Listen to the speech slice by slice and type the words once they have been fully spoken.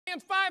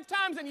hands 5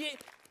 times and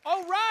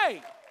all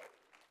right.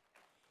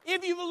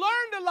 If you've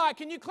learned a lot,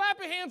 can you clap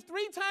your hands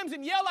 3 times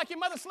and yell like your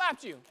mother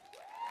slapped you?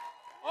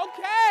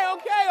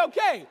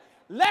 Okay.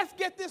 Let's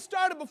get this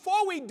started.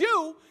 Before we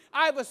do,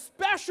 I have a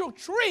special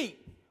treat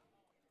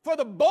for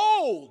the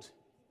bold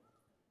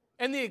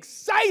and the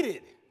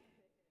excited.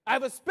 I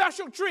have a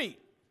special treat.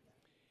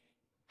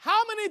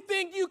 How many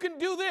think you can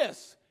do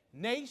this?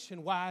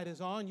 Nationwide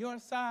is on your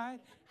side.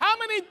 How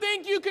many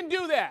think you can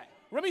do that?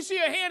 Let me see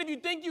your hand if you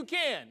think you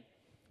can.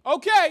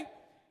 Okay.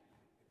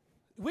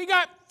 We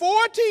got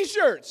 4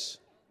 T-shirts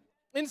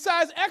in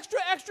size extra,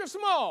 extra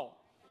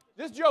small.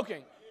 Just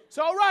joking.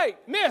 So, all right,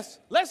 miss,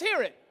 let's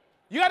hear it.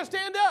 You got to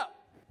stand up.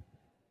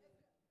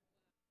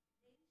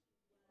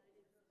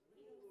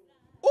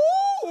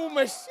 Ooh,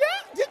 Michelle.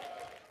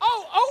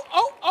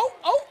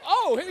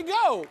 Oh, here we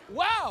go.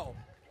 Wow.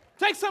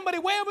 Take somebody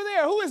way over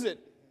there. Who is it?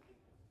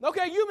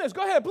 Okay, you, miss.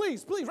 Go ahead,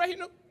 please, right here.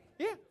 No.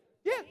 Yeah.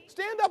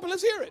 Stand up and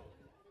let's hear it.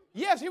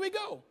 Yes, here we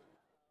go.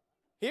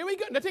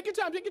 Now take your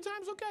time.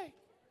 It's okay.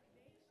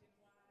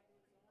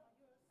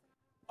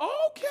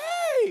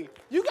 Okay.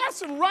 You got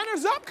some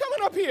runners up coming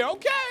up here.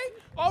 Okay.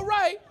 All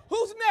right.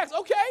 Who's next?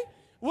 Okay.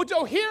 We'll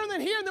go here and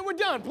then we're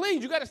done.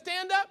 Please, you got to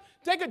stand up.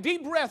 Take a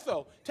deep breath,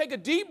 though. Take a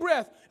deep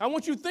breath. I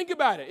want you to think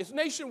about it. It's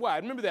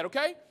nationwide. Remember that,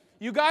 okay?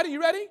 You got it?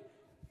 You ready?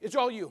 It's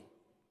all you.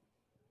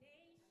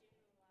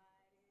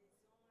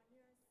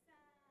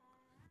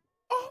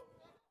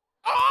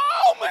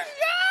 Oh, Michelle.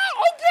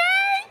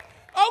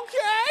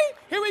 Okay.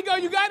 Here we go.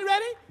 You got it?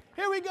 Ready?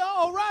 Here we go.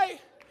 All right.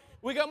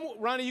 We got more.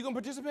 Ronnie, you going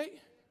to participate?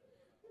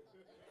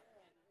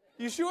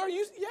 You sure?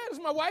 Yeah, this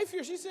is my wife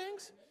here. She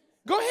sings.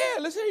 Go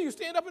ahead. Let's hear you.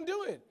 Stand up and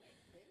do it.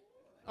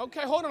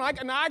 Okay, hold on. I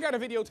got to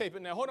videotape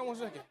it now. Hold on one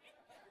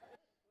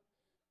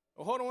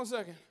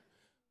second.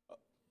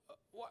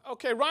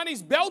 Okay,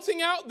 Ronnie's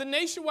belting out the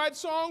nationwide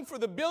song for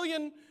the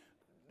billion.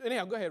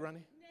 Anyhow, go ahead, Ronnie.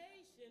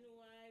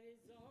 Nationwide is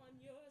on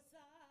your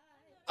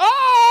side.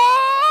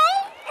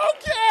 Oh,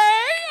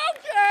 okay.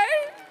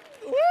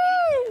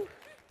 Woo.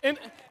 And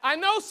I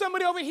know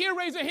somebody over here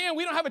raised their hand.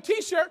 We don't have a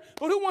T-shirt,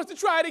 but who wants to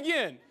try it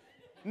again?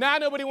 Now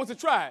nobody wants to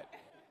try it.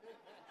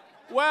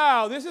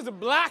 Wow, this is a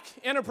Black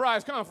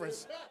Enterprise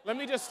Conference. Let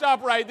me just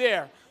stop right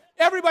there.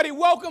 Everybody,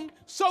 welcome.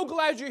 So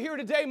glad you're here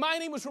today. My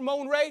name is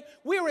Ramon Ray.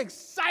 We are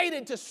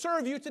excited to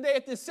serve you today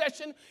at this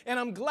session, and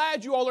I'm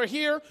glad you all are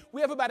here.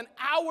 We have about an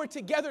hour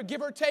together,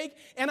 give or take,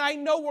 and I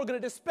know we're going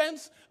to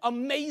dispense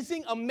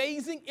amazing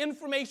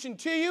information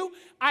to you.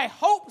 I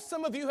hope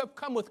some of you have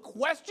come with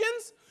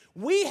questions.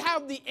 We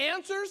have the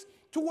answers.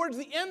 Towards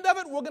the end of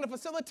it, we're going to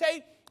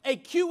facilitate a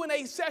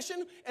Q&A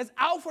session. As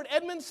Alfred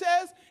Edmonds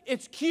says,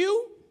 it's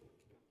Q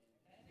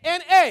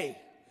and A.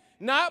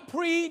 Not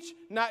preach,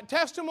 not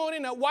testimony,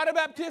 not water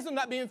baptism,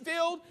 not being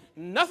filled,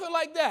 nothing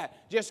like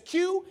that. Just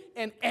Q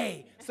and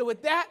A. So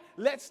with that,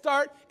 let's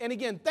start. And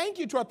again, thank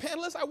you to our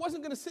panelists. I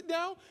wasn't going to sit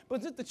down,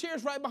 but since the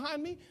chair's right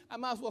behind me, I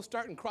might as well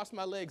start and cross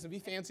my legs and be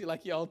fancy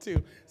like y'all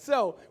too.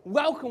 So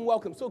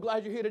welcome. So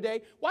glad you're here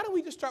today. Why don't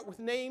we just start with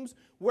names,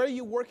 where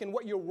you work, and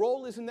what your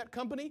role is in that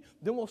company.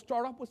 Then we'll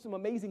start off with some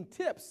amazing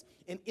tips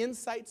and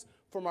insights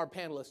from our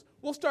panelists.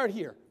 We'll start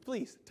here.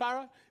 Please,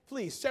 Tara,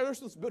 please share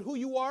us a little bit who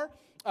you are,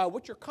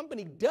 what your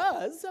company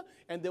does,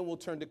 and then we'll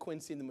turn to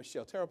Quincy and then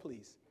Michelle. Tara,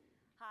 please.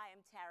 Hi,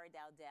 I'm Tara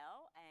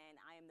Dowdell, and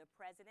I am the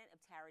president of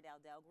Tara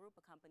Dowdell Group,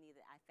 a company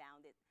that I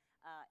founded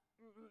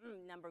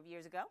a number of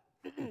years ago.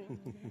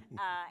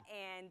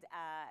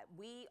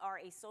 We are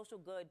a social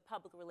good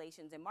public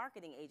relations and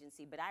marketing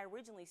agency, but I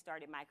originally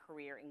started my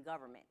career in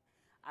government.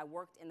 I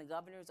worked in the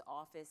governor's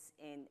office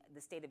in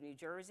the state of New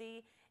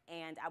Jersey,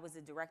 and I was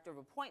the director of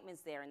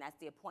appointments there, and that's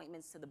the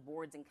appointments to the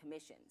boards and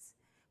commissions.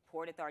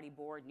 Port Authority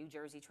Board, New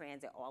Jersey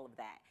Transit, all of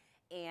that.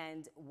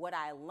 And what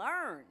I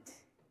learned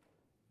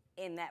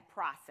in that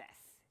process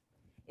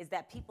is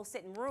that people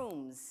sit in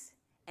rooms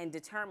and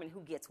determine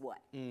who gets what,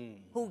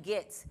 who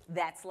gets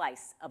that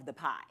slice of the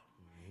pie.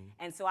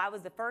 And so I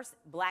was the first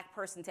Black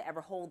person to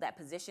ever hold that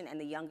position and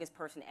the youngest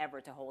person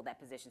ever to hold that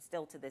position,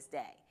 still to this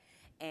day.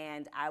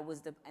 And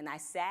I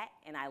sat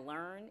and I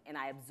learned and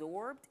I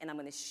absorbed, and I'm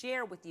going to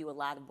share with you a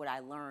lot of what I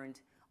learned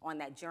on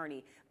that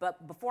journey.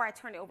 But before I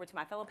turn it over to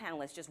my fellow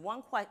panelists, just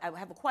I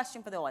have a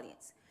question for the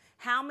audience.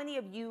 How many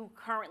of you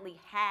currently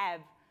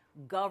have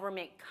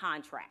government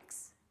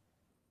contracts?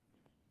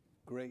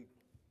 Great.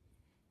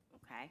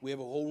 Okay. We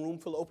have a whole room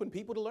full of open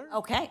people to learn.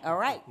 Okay, all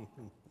right.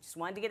 Just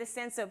wanted to get a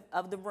sense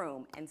of the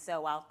room, and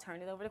so I'll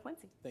turn it over to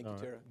Quincy. Thank you,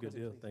 Tara. Good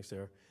deal. Thanks,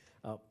 Tara.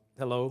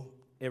 Hello,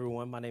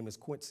 everyone. My name is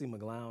Quincy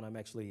McGlown. I'm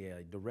actually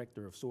a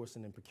director of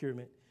sourcing and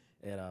procurement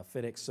at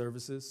FedEx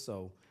Services.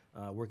 So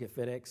I work at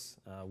FedEx.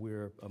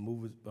 We're a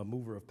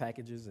mover of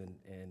packages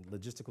and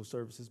logistical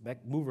services,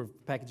 mover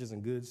of packages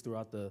and goods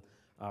throughout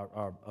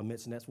our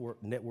immense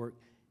network,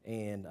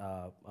 and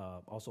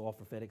also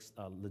offer FedEx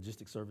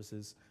logistics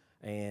services.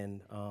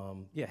 And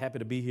yeah, happy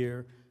to be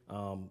here.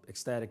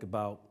 Ecstatic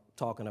about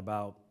talking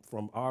about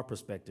from our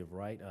perspective,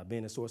 right?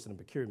 Being in sourcing and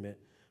procurement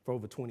for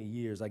over 20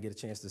 years, I get a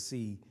chance to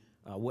see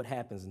what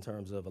happens in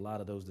terms of a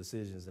lot of those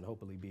decisions, and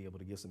hopefully be able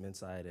to give some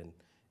insight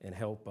and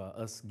help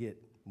us get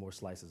more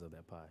slices of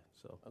that pie.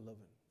 So I love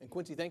it. And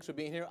Quincy, thanks for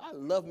being here. I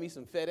love me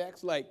some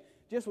FedEx. Like,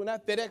 just when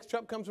that FedEx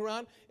truck comes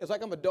around, it's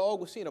like I'm a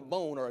dog with seeing a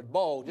bone or a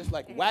ball, just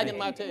like wagging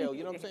my tail.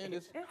 You know what I'm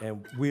saying?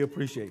 And we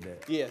appreciate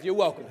that. Yes, you're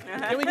welcome.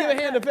 Can we give a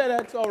hand to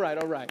FedEx? All right,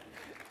 all right.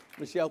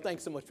 Michelle,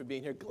 thanks so much for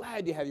being here.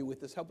 Glad to have you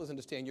with us. Help us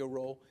understand your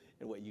role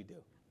and what you do.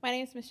 My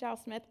name is Michelle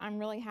Smith. I'm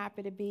really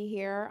happy to be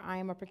here. I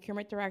am a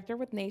procurement director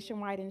with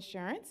Nationwide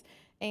Insurance,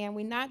 and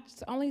we not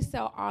only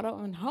sell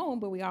auto and home,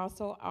 but we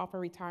also offer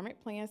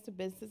retirement plans to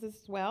businesses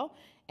as well,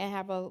 and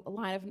have a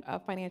line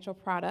of financial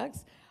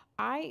products.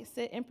 I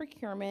sit in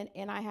procurement,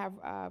 and I have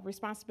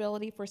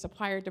responsibility for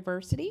supplier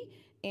diversity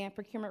and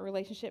procurement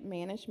relationship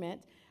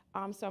management.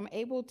 So I'm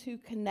able to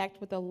connect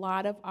with a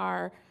lot of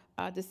our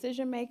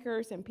decision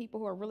makers and people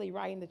who are really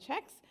writing the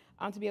checks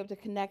to be able to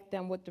connect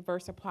them with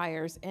diverse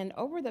suppliers. And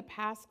over the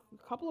past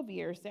couple of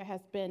years, there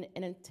has been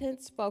an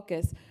intense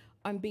focus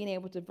on being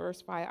able to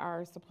diversify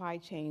our supply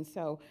chain.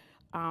 So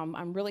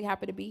I'm really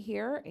happy to be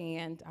here,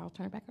 and I'll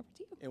turn it back over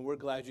to you. And we're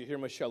glad you're here,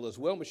 Michelle, as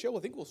well. Michelle, I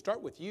think we'll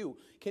start with you.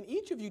 Can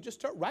each of you just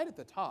start right at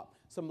the top?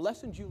 Some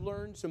lessons you've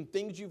learned, some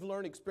things you've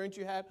learned, experience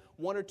you had,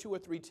 1 or 2 or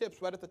 3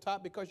 tips right at the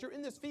top, because you're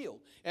in this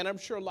field. And I'm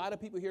sure a lot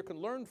of people here can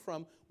learn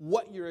from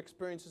what your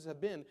experiences have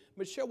been.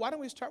 Michelle, why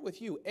don't we start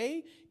with you?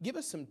 A, give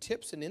us some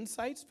tips and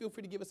insights. Feel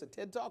free to give us a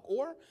TED Talk.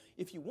 Or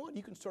if you want,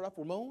 you can start off,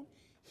 Ramon.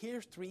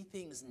 Here's 3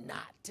 things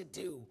not to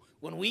do.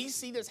 When we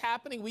see this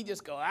happening, we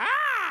just go,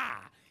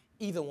 ah!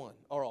 Either one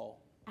or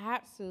all.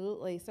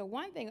 Absolutely. So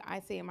one thing I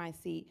see in my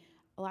seat,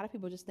 a lot of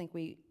people just think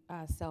we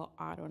sell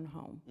auto and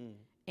home.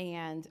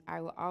 And I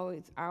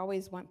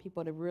always want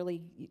people to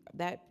really,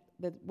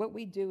 what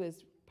we do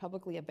is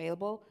publicly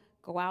available.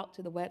 Go out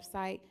to the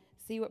website,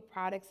 see what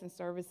products and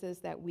services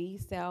that we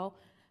sell,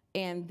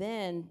 and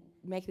then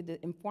make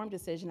the informed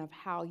decision of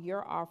how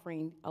your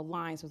offering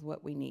aligns with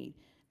what we need.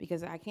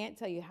 Because I can't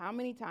tell you how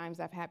many times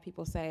I've had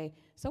people say,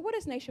 so what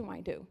does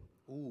Nationwide do?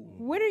 Ooh.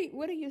 What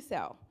do you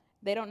sell?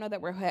 They don't know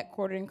that we're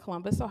headquartered in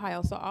Columbus,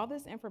 Ohio. So all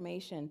this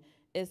information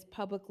is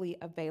publicly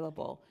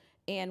available.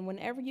 And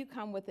whenever you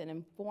come with an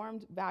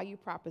informed value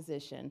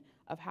proposition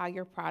of how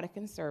your product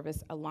and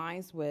service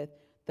aligns with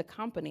the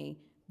company,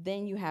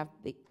 then you have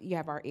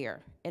our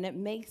ear. And it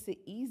makes it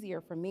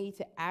easier for me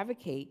to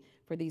advocate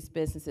for these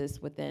businesses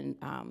within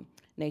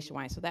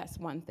Nationwide. So that's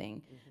one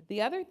thing.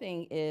 The other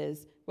thing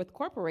is, with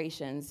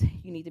corporations,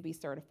 you need to be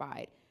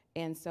certified.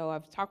 And so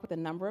I've talked with a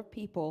number of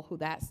people who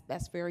that's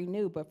very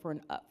new, but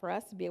for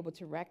us to be able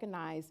to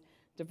recognize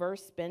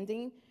diverse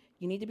spending,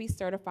 you need to be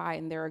certified,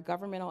 and there are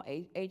governmental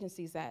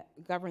agencies that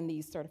govern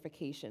these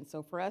certifications.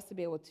 So for us to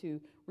be able to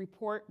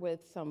report with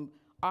some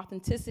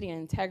authenticity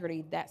and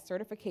integrity, that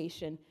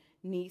certification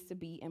needs to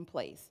be in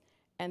place.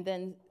 And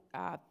then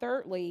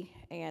thirdly,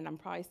 and I'm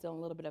probably still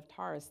a little bit of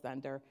Tara's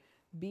thunder,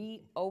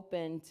 be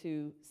open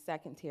to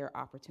second-tier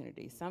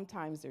opportunities.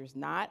 Sometimes there's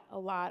not a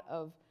lot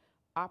of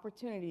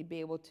opportunity to be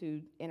able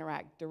to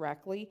interact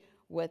directly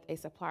with a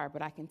supplier,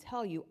 but I can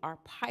tell you our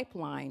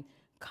pipeline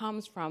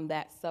comes from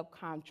that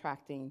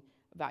subcontracting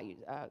value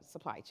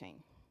supply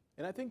chain.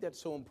 And I think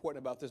that's so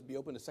important about this, be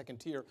open to second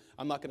tier.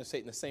 I'm not going to say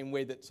it in the same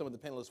way that some of the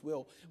panelists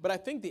will, but I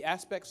think the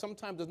aspect,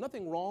 sometimes there's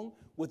nothing wrong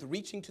with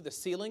reaching to the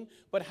ceiling,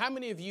 but how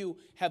many of you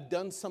have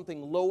done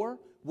something lower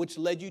which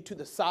led you to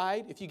the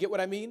side, if you get what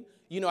I mean?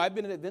 You know, I've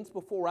been at events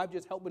before where I've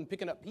just helped in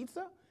picking up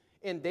pizza,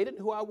 and they didn't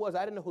know who I was,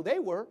 I didn't know who they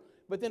were,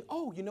 but then,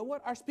 oh, you know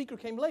what? Our speaker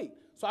came late.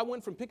 So I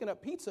went from picking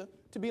up pizza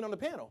to being on the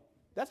panel.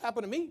 That's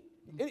happened to me.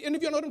 Any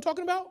of y'all know what I'm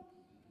talking about?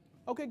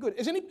 Okay, good.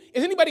 Is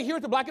anybody here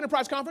at the Black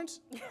Enterprise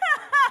Conference?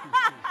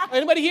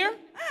 Anybody here?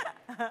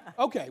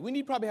 Okay, we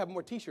need to probably have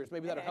more T-shirts.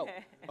 Maybe that'll help.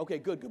 Okay,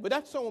 good. But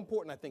that's so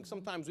important, I think.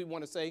 Sometimes we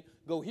want to say,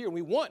 go here.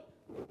 We want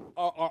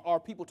our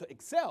people to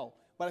excel.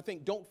 But I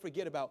think don't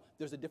forget about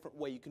there's a different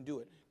way you can do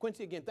it.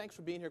 Quincy, again, thanks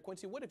for being here.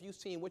 Quincy, what have you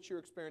seen? What's your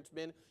experience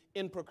been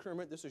in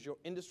procurement? This is your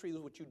industry. This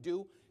is what you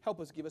do.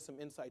 Help us, give us some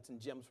insights and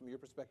gems from your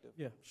perspective.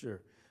 Yeah,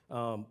 sure.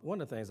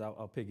 One of the things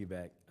I'll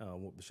piggyback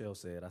on what Michelle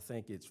said. I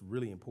think it's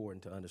really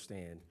important to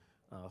understand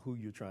who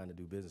you're trying to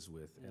do business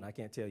with. And I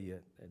can't tell you,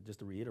 just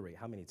to reiterate,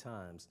 how many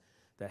times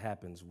that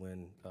happens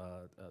when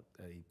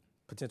a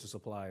potential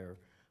supplier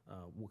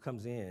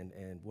comes in,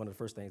 and one of the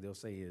first things they'll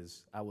say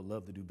is, I would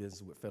love to do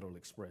business with Federal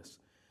Express.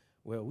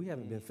 Well, we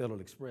haven't been Federal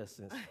Express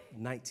since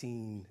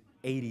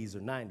 1980s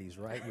or 90s,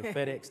 right? With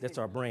FedEx, that's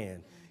our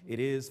brand. It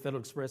is, Federal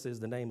Express is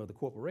the name of the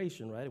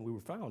corporation, right? And we were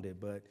founded,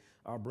 but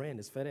our brand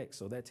is FedEx.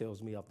 So that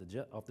tells me off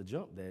the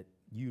jump that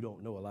you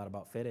don't know a lot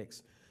about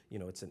FedEx. You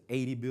know, it's an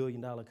 $80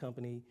 billion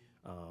company,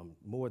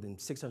 more than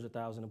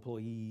 600,000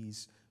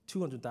 employees,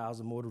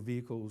 200,000 motor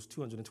vehicles,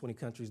 220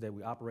 countries that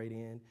we operate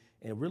in.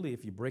 And really,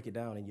 if you break it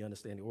down and you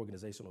understand the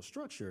organizational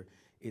structure,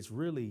 it's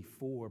really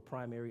 4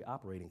 primary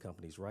operating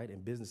companies, right,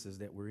 and businesses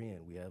that we're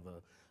in. We have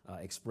a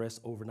express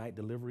overnight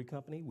delivery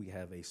company. We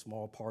have a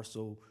small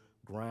parcel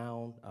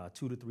ground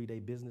 2 to 3 day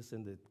business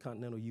in the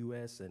continental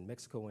U.S. and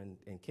Mexico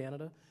and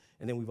Canada.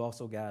 And then we've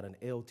also got an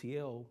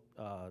LTL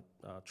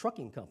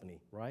trucking company,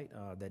 right,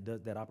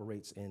 that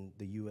operates in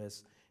the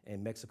U.S.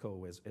 and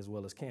Mexico as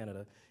well as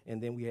Canada.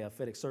 And then we have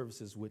FedEx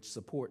Services, which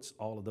supports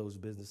all of those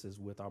businesses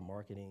with our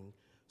marketing,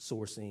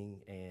 sourcing,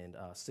 and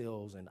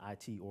sales and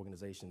IT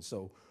organizations.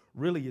 So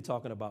really you're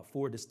talking about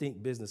 4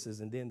 distinct businesses,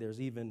 and then there's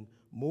even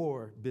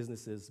more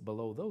businesses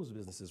below those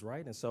businesses,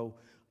 right? And so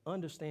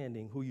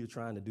understanding who you're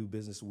trying to do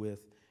business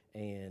with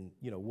and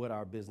what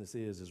our business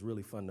is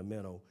really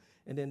fundamental.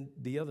 And then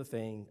the other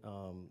thing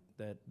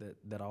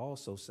that I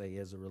also say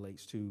as it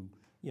relates to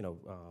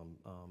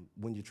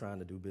when you're trying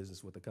to do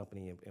business with a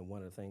company, and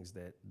one of the things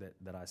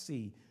that I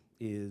see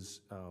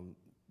is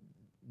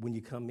when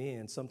you come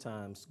in,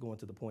 sometimes going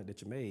to the point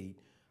that you made,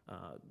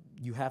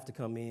 you have to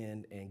come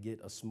in and get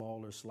a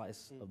smaller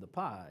slice of the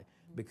pie,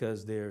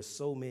 because there's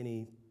so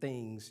many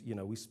things,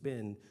 we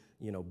spend,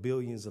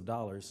 billions of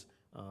dollars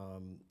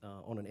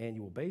on an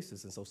annual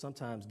basis. And so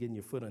sometimes getting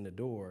your foot in the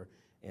door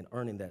and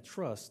earning that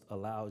trust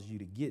allows you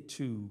to get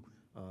to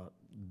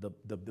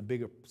the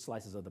bigger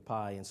slices of the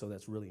pie. And so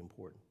that's really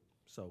important.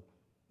 So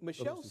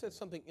Michelle said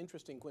something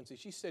interesting, Quincy.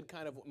 She said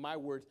kind of my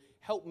words,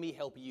 help me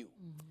help you.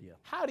 Yeah.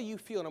 How do you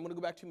feel, and I'm going to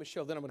go back to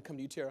Michelle, then I'm going to come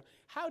to you, Tara.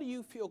 How do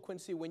you feel,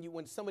 Quincy,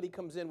 when somebody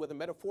comes in, whether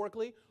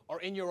metaphorically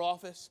or in your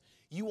office,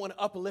 you want to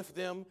uplift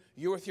them,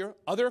 you're with your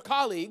other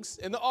colleagues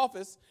in the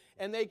office,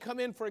 and they come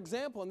in, for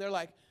example, and they're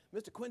like,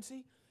 Mr.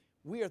 Quincy,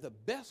 we are the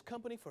best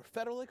company for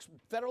Federal Express.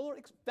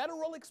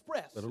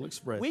 Federal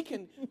Express. We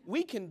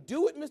can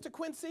do it, Mr.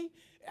 Quincy.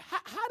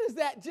 How does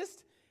that,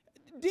 just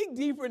dig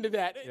deeper into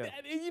that. Yeah.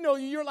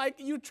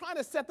 You're trying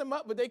to set them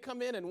up, but they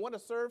come in and want to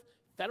serve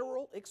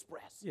Federal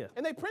Express. Yeah.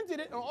 And they printed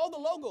it on all the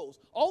logos,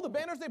 all the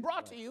banners they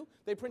brought to you,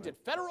 they printed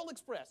Federal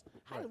Express.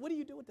 What do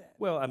you do with that?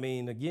 Well, I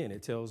mean, again,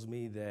 it tells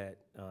me that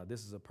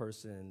this is a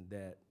person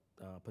that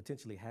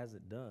potentially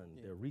hasn't done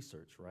their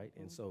research, right?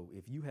 And so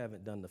if you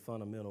haven't done the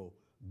fundamental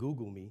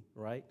Google me,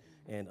 right,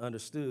 and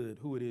understood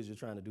who it is you're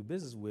trying to do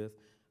business with,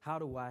 how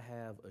do I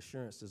have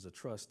assurances of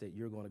trust that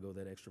you're going to go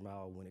that extra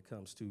mile when it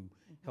comes to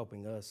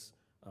helping us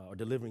or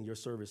delivering your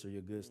service or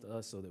your goods to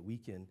us, so that we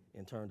can,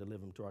 in turn,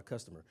 deliver them to our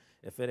customer?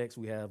 At FedEx,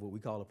 we have what we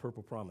call a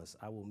purple promise.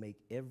 I will make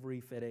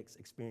every FedEx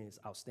experience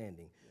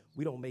outstanding.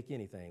 We don't make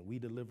anything. We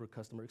deliver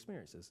customer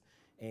experiences.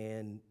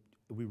 And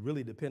we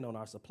really depend on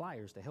our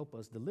suppliers to help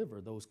us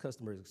deliver those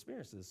customer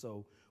experiences.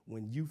 So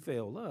when you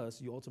fail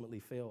us, you ultimately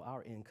fail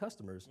our end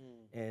customers,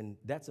 and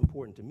that's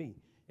important to me.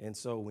 And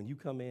so when you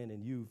come in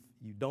and you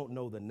don't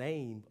know the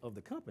name of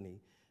the company,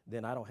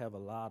 then I don't have a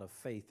lot of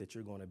faith that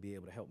you're going to be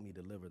able to help me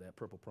deliver that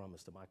purple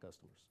promise to my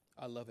customers.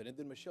 I love it. And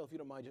then Michelle, if you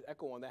don't mind, just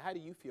echo on that. How do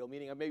you feel?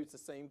 Meaning, maybe it's the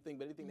same thing,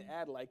 but anything to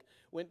add, like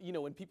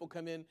when people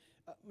come in,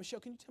 Michelle,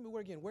 can you tell me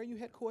where are you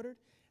headquartered?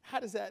 How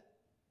does that,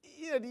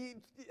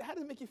 how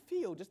does it make you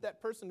feel? Just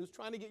that person who's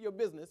trying to get your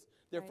business,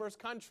 their first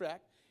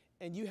contract,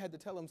 and you had to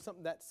tell them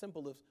something that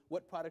simple as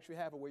what products you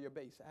have or where you're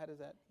based. How does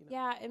that,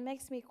 Yeah, it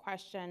makes me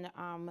question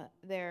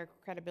their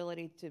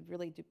credibility to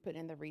really put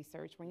in the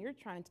research. When you're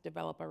trying to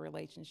develop a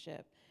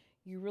relationship,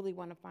 you really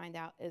want to find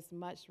out as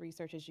much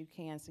research as you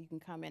can so you can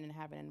come in and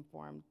have an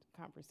informed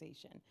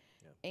conversation.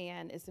 Yeah.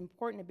 And it's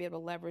important to be able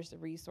to leverage the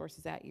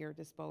resources at your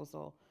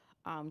disposal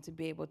to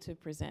be able to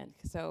present.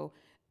 So,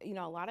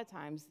 a lot of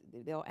times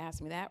they'll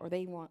ask me that, or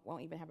they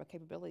won't even have a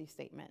capability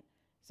statement.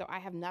 So I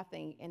have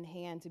nothing in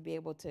hand to be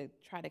able to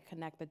try to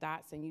connect the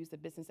dots and use the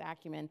business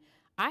acumen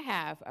I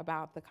have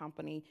about the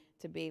company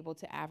to be able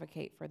to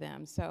advocate for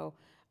them. So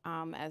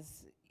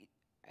as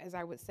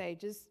I would say,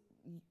 just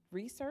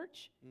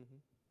research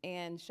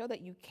and show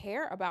that you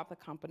care about the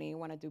company and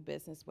want to do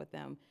business with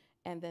them.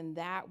 And then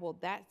that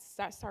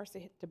starts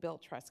to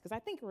build trust. Because I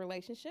think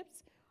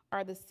relationships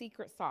are the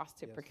secret sauce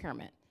to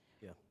procurement.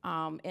 Yeah.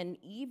 And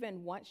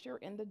even once you're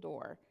in the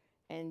door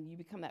and you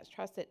become that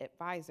trusted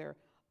advisor,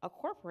 a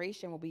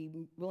corporation will be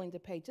willing to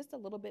pay just a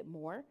little bit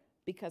more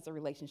because the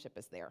relationship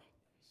is there.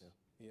 Yeah.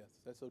 Yes,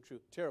 that's so true.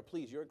 Tara,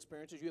 please, your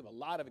experiences, you have a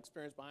lot of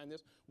experience behind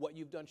this, what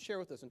you've done. Share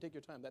with us and take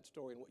your time, that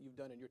story and what you've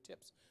done and your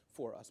tips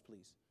for us,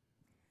 please.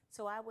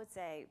 So I would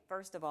say,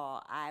 first of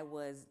all, I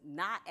was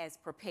not as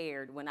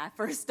prepared when I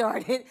first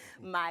started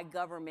my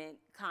government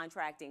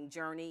contracting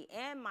journey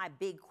and my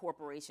big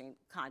corporation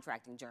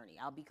contracting journey.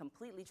 I'll be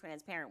completely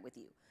transparent with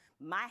you.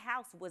 My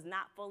house was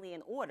not fully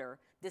in order,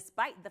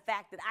 despite the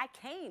fact that I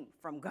came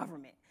from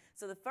government.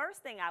 So the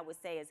first thing I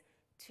would say is,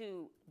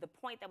 to the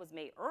point that was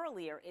made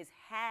earlier, is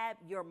have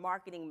your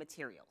marketing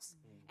materials.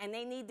 And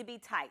they need to be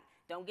tight.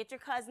 Don't get your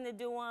cousin to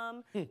do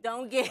them.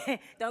 Don't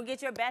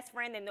get your best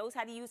friend that knows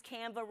how to use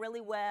Canva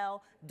really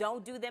well.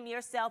 Don't do them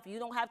yourself. You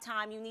don't have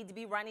time. You need to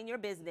be running your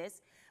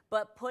business.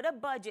 But put a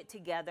budget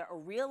together, a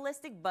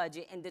realistic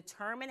budget, and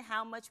determine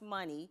how much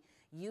money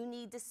you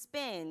need to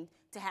spend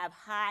to have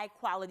high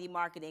quality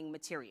marketing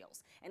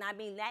materials. And I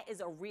mean, that is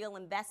a real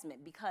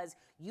investment, because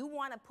you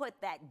want to put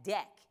that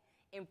deck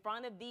in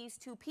front of these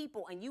two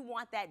people, and you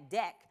want that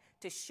deck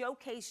to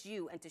showcase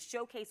you and to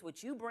showcase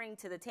what you bring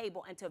to the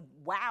table and to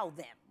wow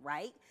them,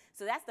 right?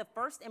 So that's the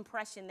first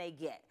impression they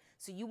get.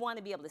 So you want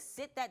to be able to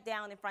sit that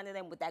down in front of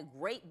them with that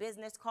great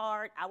business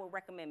card. I would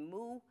recommend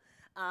Moo.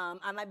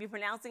 I might be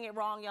pronouncing it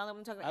wrong. Y'all know what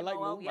I'm talking about? I like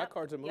Moo. My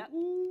cards are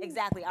Moo.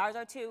 Exactly. Ours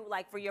are too,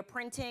 like for your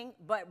printing,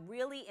 but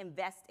really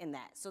invest in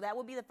that. So that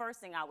would be the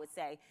first thing I would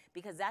say,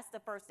 because that's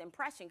the first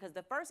impression, because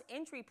the first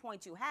entry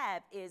point you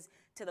have is,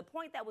 to the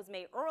point that was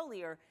made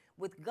earlier,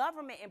 with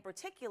government in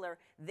particular,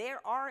 there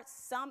are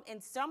some, in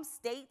some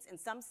states, in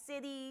some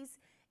cities,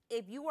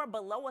 if you are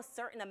below a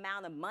certain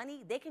amount of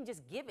money, they can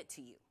just give it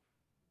to you.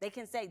 They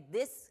can say,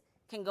 this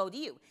can go to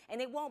you. And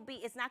it won't be,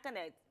 it's not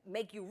gonna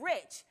make you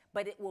rich,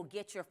 but it will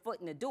get your foot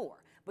in the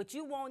door. But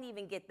you won't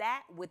even get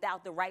that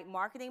without the right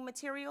marketing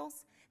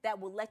materials that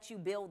will let you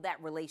build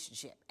that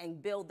relationship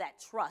and build that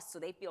trust, so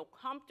they feel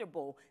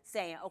comfortable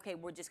saying, okay,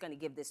 we're just gonna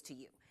give this to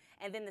you.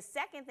 And then the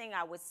second thing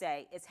I would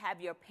say is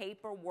have your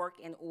paperwork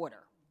in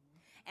order.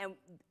 And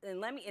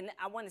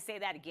I want to say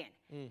that again.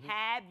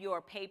 Have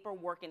your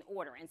paperwork in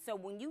order. And so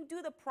when you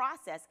do the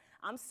process,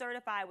 I'm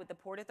certified with the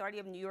Port Authority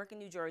of New York and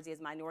New Jersey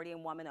as minority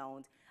and woman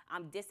owned.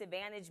 I'm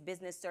disadvantaged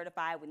business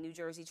certified with New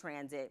Jersey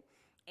Transit.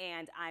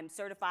 And I'm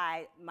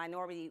certified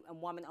minority and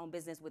woman owned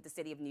business with the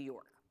City of New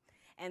York.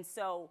 And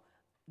so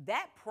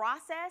that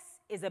process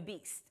is a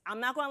beast. I'm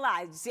not going to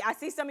lie. See, I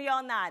see some of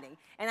y'all nodding.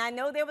 And I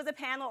know there was a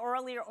panel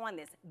earlier on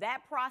this.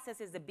 That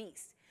process is a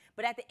beast.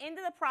 But at the end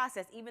of the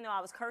process, even though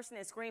I was cursing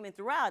and screaming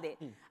throughout it,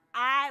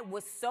 I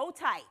was so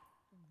tight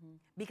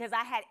because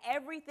I had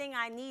everything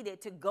I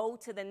needed to go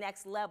to the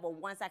next level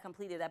once I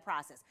completed that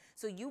process.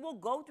 So you will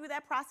go through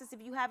that process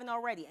if you haven't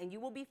already, and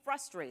you will be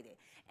frustrated,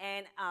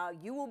 and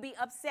you will be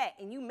upset,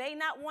 and you may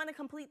not want to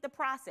complete the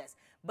process,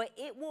 but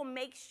it will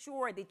make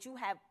sure that you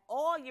have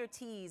all your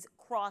T's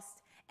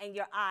crossed and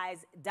your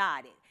I's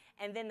dotted.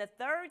 And then the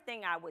third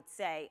thing I would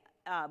say,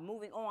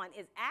 moving on,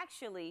 is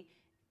actually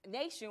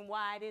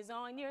Nationwide is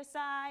on your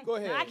side. Go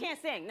ahead. No, I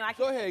can't sing. No, I can't.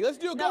 Go ahead. Let's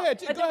do it. Go ahead.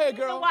 Go ahead,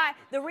 girl.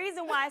 The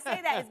reason why I say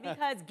that is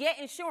because get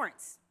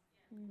insurance.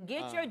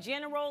 Get your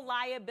general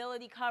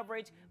liability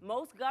coverage.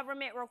 Most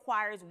government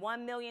requires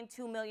 1 million,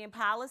 2 million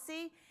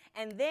policy.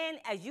 And then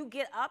as you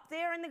get up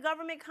there in the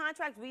government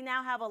contracts, we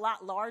now have a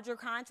lot larger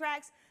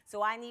contracts.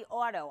 So I need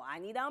auto, I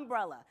need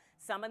umbrella.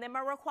 Some of them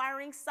are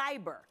requiring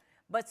cyber.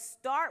 But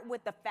start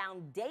with the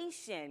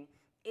foundation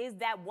is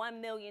that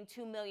 $1 million,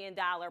 $2 million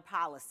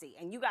policy.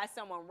 And you got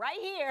someone right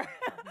here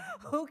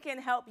who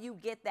can help you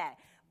get that.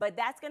 But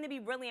that's going to be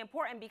really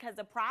important, because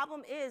the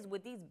problem is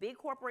with these big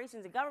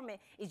corporations and government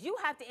is you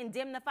have to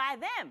indemnify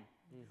them,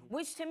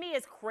 which to me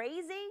is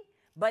crazy,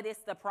 but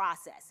it's the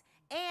process.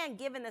 And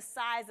given the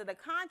size of the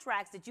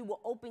contracts that you will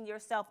open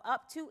yourself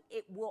up to,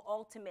 it will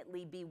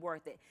ultimately be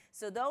worth it.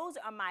 So those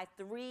are my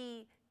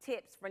 3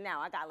 tips for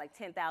now. I got like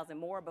 10,000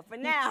 more, but for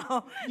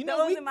now,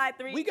 those are my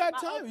 3. We got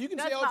time. You can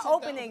say all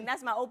 10,000.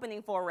 That's my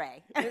opening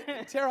foray.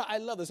 Tara, I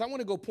love this. I want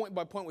to go point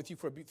by point with you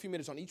for a few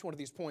minutes on each one of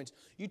these points.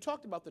 You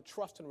talked about the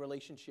trust and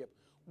relationship.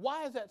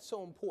 Why is that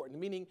so important?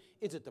 Meaning,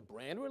 is it the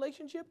brand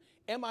relationship?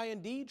 Am I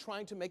indeed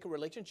trying to make a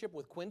relationship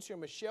with Quincy or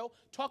Michelle?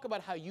 Talk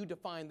about how you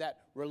define that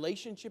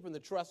relationship and the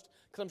trust,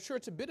 because I'm sure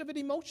it's a bit of it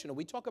emotional.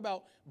 We talk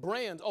about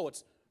brands. Oh,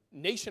 it's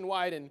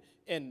Nationwide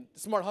and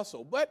Smart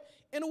Hustle. But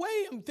in a way,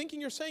 I'm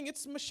thinking you're saying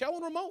it's Michelle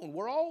and Ramon.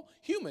 We're all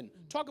human.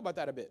 Talk about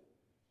that a bit.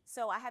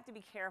 So I have to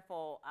be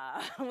careful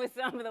with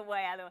some of the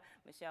way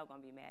Michelle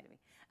gonna be mad at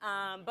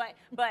me.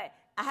 But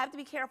I have to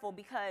be careful,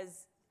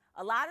 because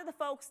a lot of the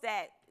folks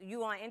that you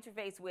want to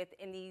interface with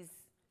in these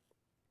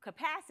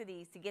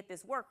capacities to get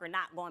this work are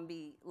not going to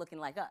be looking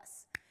like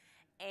us,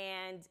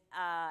 and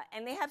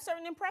they have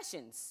certain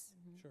impressions,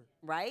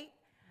 right?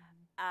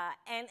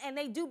 And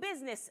they do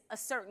business a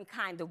certain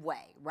kind of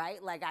way,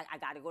 right? Like I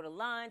got to go to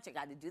lunch, I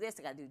got to do this,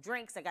 I got to do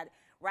drinks,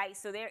 right?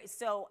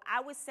 So I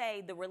would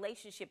say the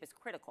relationship is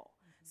critical.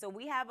 So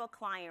we have a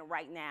client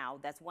right now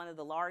that's one of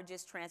the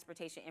largest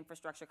transportation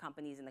infrastructure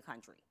companies in the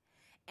country.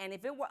 And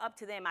if it were up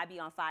to them, I'd be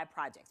on 5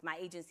 projects. My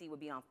agency would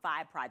be on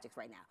 5 projects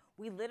right now.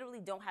 We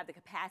literally don't have the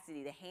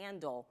capacity to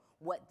handle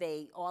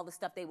all the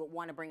stuff they would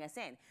want to bring us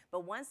in.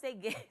 But once they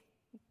get,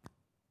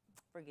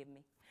 forgive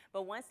me,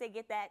 but once they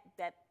get that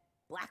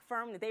black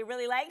firm that they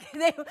really like,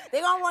 they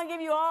gonna want to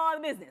give you all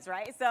the business,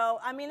 right? So,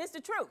 I mean, it's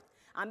the truth.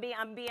 I'm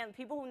being,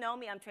 people who know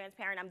me, I'm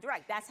transparent, I'm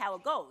direct. That's how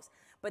it goes.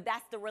 But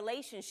that's the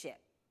relationship.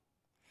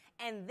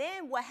 And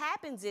then what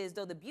happens is,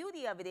 though, the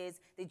beauty of it is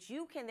that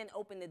you can then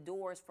open the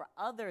doors for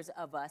others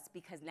of us,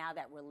 because now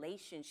that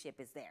relationship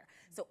is there.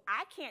 So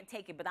I can't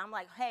take it, but I'm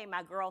like, hey,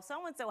 my girl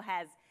so-and-so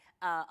has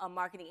a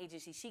marketing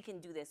agency. She can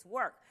do this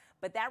work.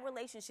 But that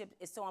relationship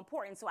is so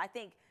important. So I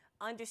think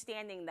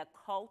understanding the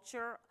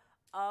culture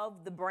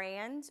of the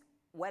brand,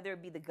 whether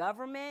it be the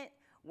government,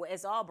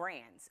 it's all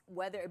brands,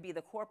 whether it be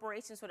the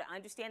corporations, sort of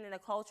understanding the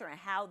culture and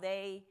how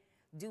they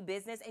do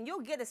business, and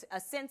you'll get a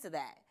sense of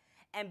that.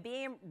 And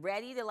being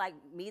ready to like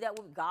meet up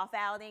with golf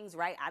outings,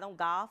 right? I don't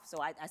golf,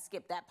 so I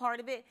skip that part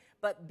of it.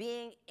 But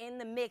being in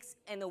the mix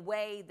in the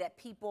way that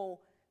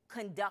people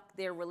conduct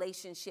their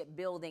relationship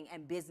building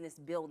and business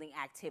building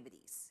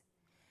activities.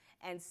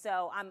 And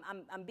so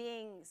I'm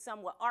being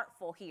somewhat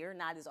artful here,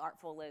 not as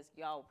artful as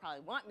y'all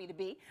probably want me to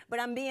be, but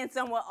I'm being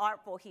somewhat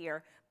artful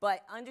here.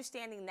 But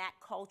understanding that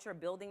culture,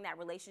 building that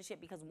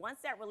relationship, because once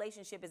that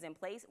relationship is in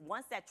place,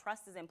 once that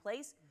trust is in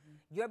place,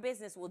 your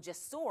business will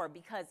just soar.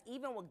 Because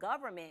even with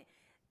government,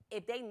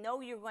 if they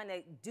know you're going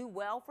to do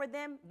well for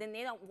them, then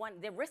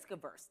they're risk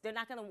averse. They're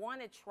not going to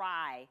want to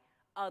try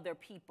other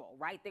people,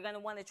 right? They're going to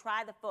want to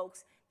try the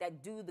folks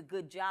that do the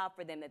good job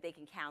for them, that they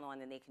can count on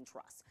and they can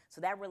trust.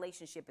 So that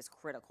relationship is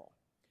critical.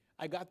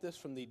 I got this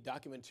from the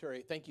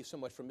documentary. Thank you so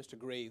much from Mr.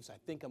 Graves. I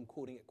think I'm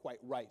quoting it quite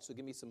right, so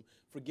give me some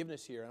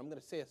forgiveness here. I'm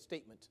going to say a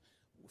statement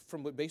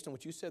based on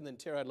what you said, and then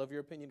Tara, I'd love your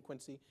opinion,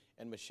 Quincy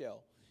and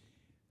Michelle.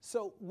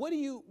 So what do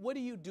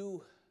you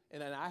do,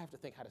 and I have to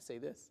think how to say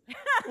this.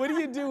 What do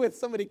you do with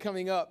somebody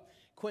coming up?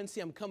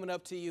 Quincy, I'm coming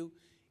up to you.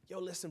 Yo,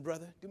 listen,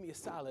 brother, do me a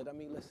solid. I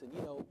mean, listen,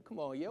 come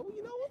on, yo,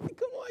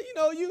 come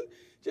on, you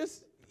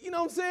just, you know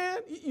what I'm saying?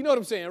 You know what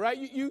I'm saying, right?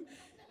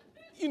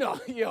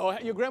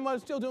 Your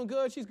grandmother's still doing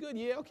good. She's good.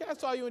 Yeah, okay, I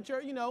saw you in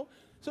church,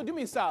 So do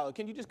me a solid.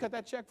 Can you just cut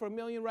that check for $1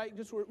 million, right?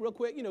 Just real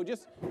quick,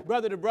 just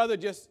brother to brother,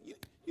 just,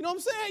 you know what I'm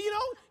saying?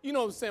 You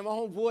know what I'm saying? My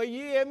homeboy,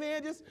 yeah,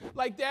 man, just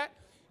like that.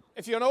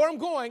 If you know where I'm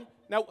going.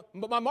 Now,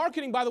 but my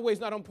marketing, by the way, is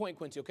not on point,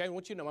 Quincy, okay? I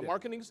want you to know my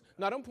marketing's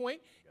not on point.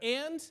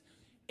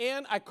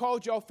 And I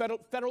called y'all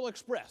Federal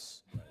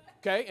Express,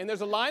 okay? And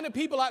there's a line of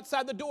people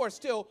outside the door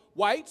still,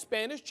 white,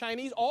 Spanish,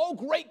 Chinese, all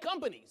great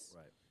companies.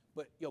 Right.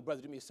 But, yo,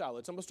 brother, do me a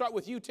solid. So I'm going to start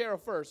with you, Tara,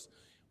 first.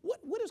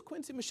 What does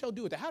Quincy and Michelle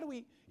do with that? How do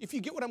we, if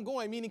you get what I'm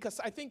going, meaning, because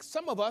I think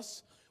some of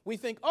us, we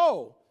think,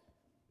 oh,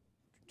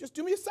 just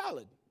do me a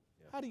solid.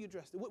 Yeah. How do you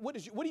address it? What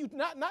are you,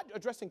 not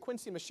addressing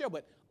Quincy and Michelle,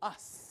 but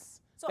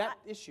us,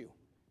 issue?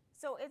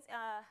 So it's,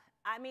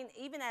 I mean,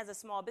 even as a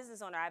small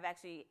business owner, I've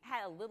actually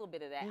had a little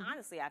bit of that.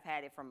 Honestly, I've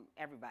had it from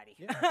everybody.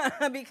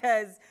 Yeah.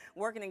 Because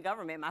working in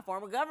government, my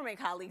former government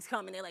colleagues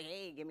come and they're like,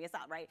 hey, give me a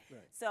stop, right?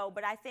 So,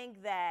 but I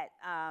think that,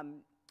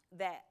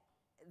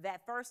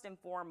 that first and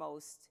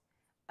foremost,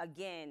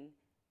 again,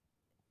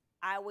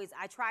 I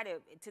try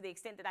to the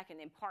extent that I can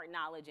impart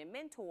knowledge and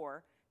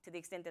mentor, to the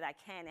extent that I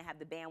can and have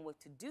the bandwidth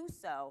to do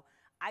so,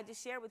 I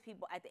just share with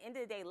people, at the end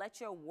of the day, let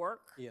your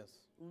work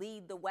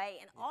lead the way,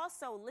 and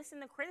also listen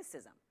to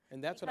criticism.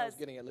 And that's what I was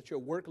getting at. Let your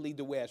work lead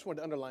the way. I just wanted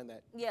to underline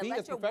that. Yeah, Be let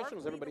as your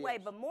professionals, work lead the everybody way,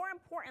 else. but more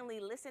importantly,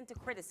 listen to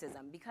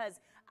criticism.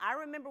 Because I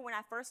remember when I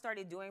first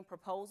started doing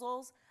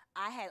proposals,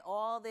 I had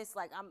all this,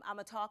 like, I'm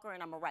a talker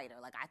and I'm a writer.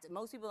 Like,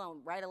 most people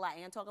don't write a lot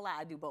and talk a lot.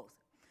 I do both.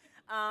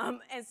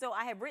 And so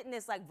I had written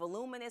this, like,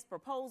 voluminous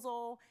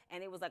proposal,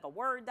 and it was like a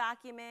Word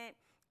document.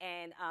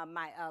 And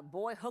my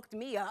boy hooked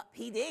me up.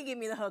 He did give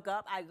me the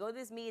hookup. I go to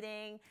this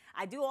meeting.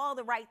 I do all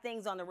the right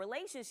things on the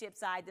relationship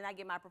side. Then I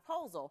get my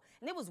proposal.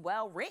 And it was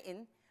well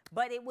written,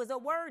 but it was a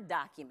Word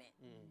document.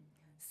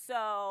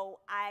 So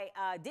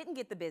I didn't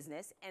get the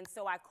business. And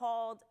so I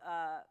called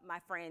my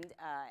friend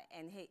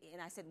and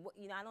I said,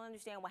 I don't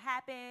understand what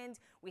happened.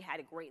 We had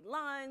a great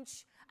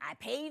lunch. I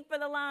paid for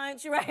the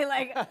lunch, right?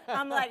 Like,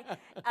 I'm like,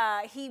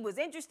 he was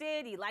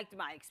interested. He liked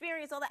my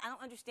experience, all that. I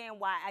don't understand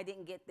why I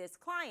didn't get this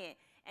client.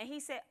 And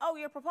he said, oh,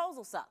 your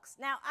proposal sucks.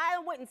 Now, I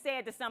wouldn't say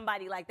it to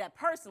somebody like that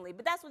personally,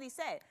 but that's what he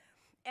said.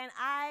 And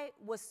I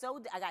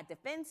got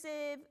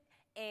defensive,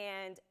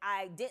 and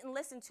I didn't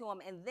listen to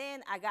him. And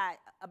then I got,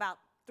 about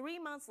 3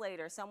 months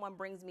later, someone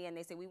brings me in.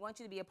 They say, we want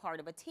you to be a part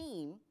of a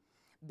team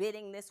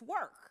bidding this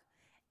work.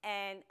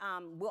 And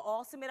we'll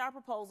all submit our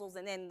proposals,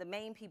 and then the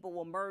main people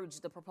will merge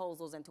the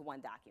proposals into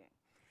one document.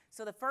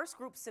 So the first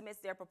group submits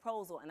their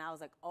proposal, and I was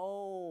like,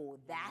 oh,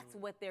 that's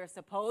what they're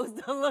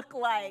supposed to look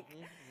like.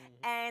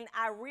 And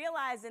I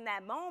realized in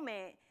that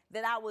moment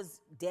that I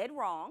was dead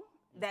wrong,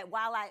 that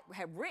while I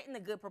have written a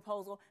good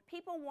proposal,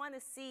 people want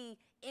to see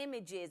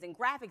images and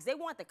graphics. They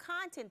want the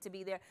content to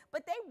be there,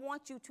 but they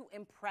want you to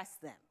impress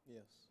them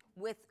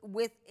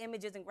with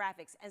images and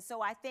graphics. And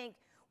so I think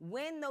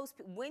when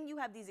you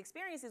have these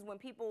experiences, when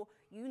people,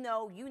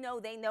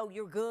 they know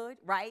you're good,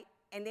 right?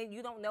 And then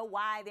you don't know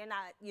why they're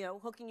not,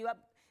 hooking you up,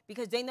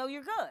 because they know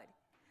you're good.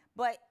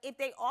 But if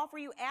they offer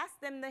you, ask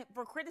them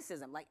for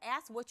criticism. Like,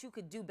 ask what you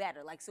could do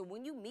better. Like, so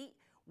when you meet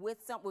with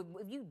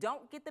if you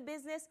don't get the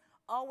business,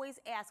 always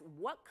ask,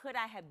 what could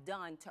I have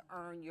done to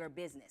earn your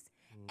business?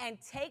 And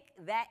take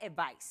that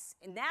advice.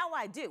 And now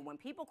I do. When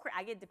people,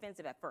 I get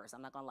defensive at first.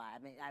 I'm not gonna lie. I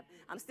mean,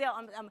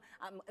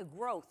 I'm a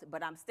growth,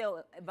 but I'm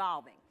still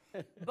evolving.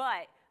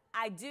 But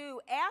I do,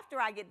 after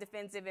I get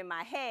defensive in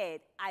my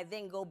head, I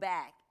then go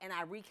back and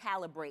I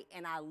recalibrate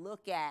and I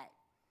look at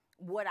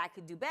what I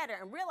could do better,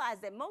 and realize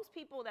that most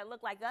people that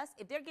look like us,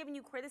 if they're giving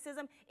you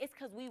criticism, it's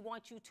because we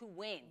want you to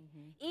win.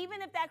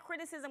 Even if that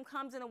criticism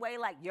comes in a way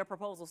like your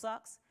proposal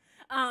sucks,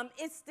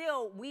 it's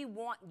still, we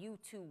want you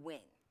to win.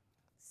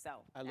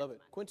 So I love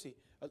it. Quincy,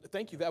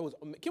 thank you. That was,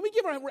 can we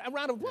give her a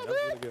round of applause? Yeah, that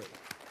was really good.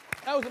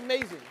 That was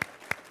amazing.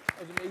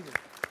 That was amazing.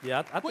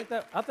 Yeah,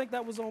 I think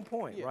that was on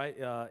point, right?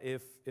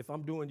 If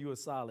I'm doing you a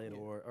solid,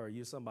 or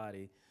you're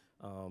somebody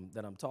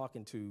that I'm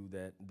talking to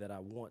that I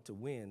want to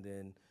win,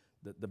 then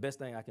the best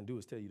thing I can do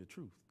is tell you the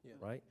truth,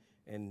 right?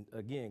 And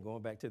again,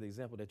 going back to the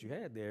example that you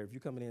had there, if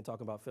you're coming in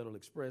talking about Federal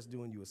Express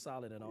doing you a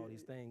solid and all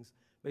these things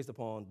based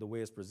upon the way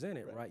it's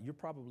presented, right, you're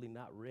probably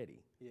not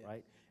ready,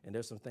 right? And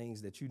there's some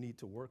things that you need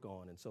to work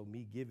on. And so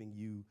me giving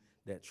you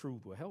that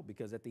truth will help,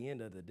 because at the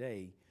end of the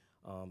day,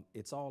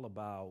 it's all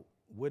about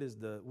what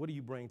do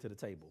you bring to the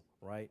table,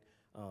 right?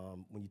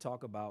 When you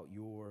talk about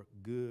your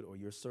good or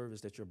your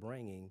service that you're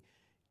bringing,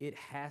 it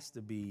has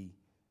to be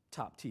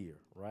top tier,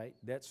 right?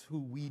 That's who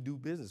we do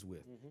business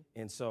with.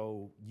 And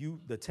so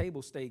the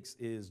table stakes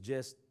is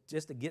just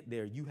to get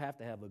there, you have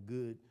to have a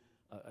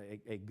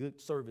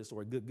good service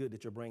or a good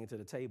that you're bringing to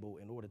the table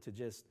in order to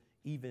just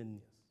even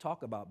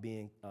talk about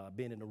being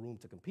in the room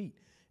to compete.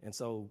 And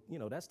so,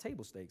 that's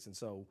table stakes. And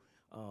so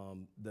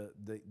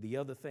the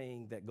other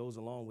thing that goes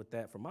along with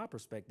that from my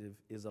perspective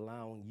is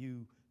allowing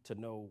you to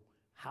know,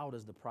 how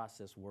does the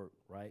process work,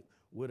 right?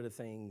 What are the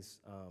things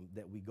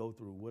that we go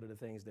through? What are the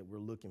things that we're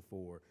looking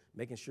for?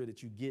 Making sure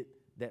that you get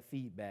that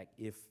feedback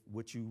if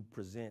what you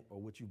present or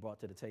what you brought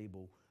to the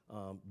table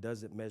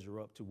doesn't measure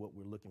up to what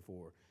we're looking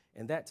for.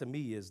 And that to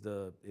me is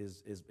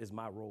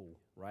my role,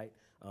 right?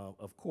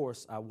 Of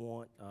course, I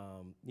want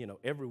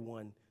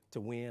everyone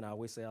to win. I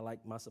always say I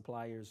like my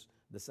suppliers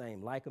the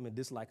same, like them and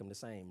dislike them the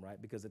same,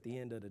 right? Because at the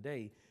end of the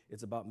day,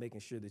 it's about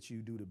making sure that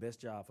you do the best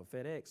job for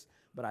FedEx.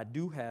 But I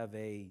do have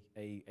a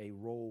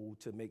role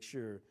to make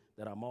sure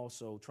that I'm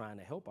also trying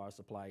to help our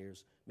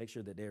suppliers make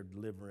sure that they're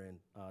delivering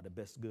the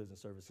best goods and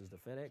services to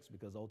FedEx,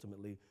 because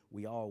ultimately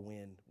we all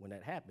win when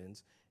that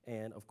happens.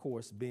 And of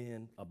course,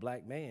 being a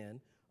black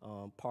man,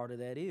 part of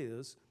that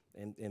is,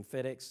 and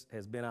FedEx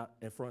has been out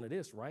in front of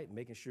this, right?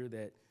 Making sure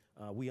that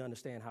we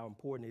understand how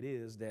important it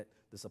is that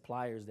the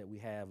suppliers that we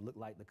have look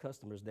like the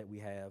customers that we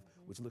have,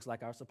 which looks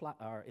like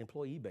our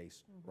employee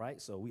base,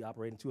 right? So we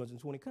operate in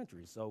 220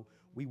 countries. So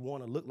we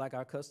want to look like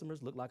our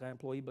customers, look like our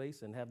employee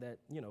base, and have that,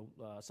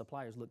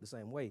 suppliers look the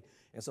same way.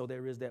 And so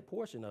there is that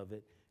portion of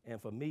it.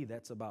 And for me,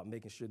 that's about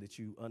making sure that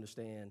you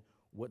understand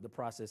what the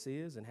process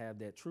is and have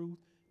that truth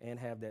and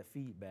have that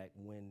feedback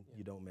when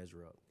you don't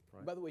measure up.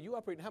 Right? By the way, you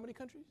operate in how many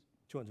countries?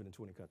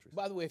 220 countries.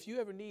 By the way, if you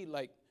ever need,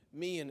 like,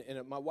 me and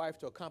my wife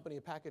to accompany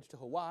a package to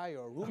Hawaii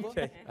or Aruba,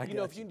 okay,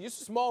 if you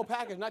just a small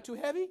package, not too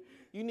heavy,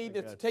 you need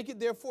to take it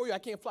there for you. I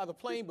can't fly the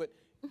plane, but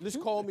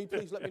just call me,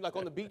 please. Let me, like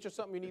on the beach or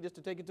something, you need us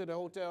to take it to the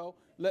hotel.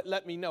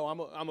 Let me know.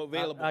 I'm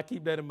available. I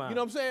keep that in mind. You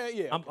know what I'm saying?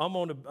 Yeah. I'm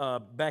on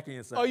the back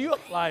end side. Oh, you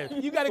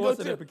got to go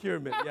to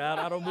procurement.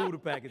 Yeah, I don't move the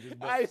packages,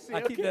 but I see.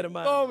 keep that in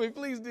mind. Call me,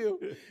 please do.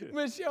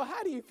 Michelle,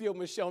 how do you feel,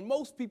 Michelle?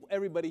 Most people,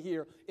 everybody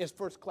here is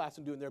first class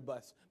and doing their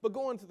best. But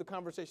going to the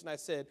conversation I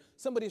said,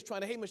 somebody's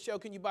trying to, hey, Michelle,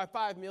 can you buy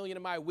 5 million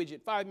of my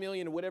widget, 5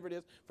 million or whatever it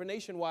is for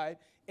nationwide?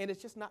 And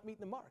it's just not meeting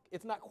the mark.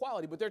 It's not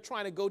quality, but they're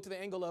trying to go to the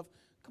angle of,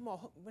 come on,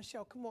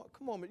 Michelle, come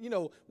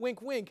on,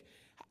 wink, wink.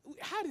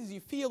 How does you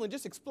feel? And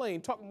just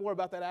explain, talk more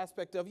about that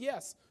aspect of,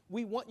 yes,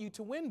 we want you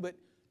to win, but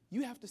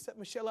you have to set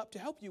Michelle up to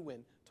help you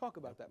win. Talk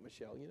about that,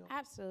 Michelle,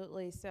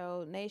 Absolutely.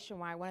 So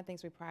nationwide, one of the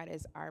things we pride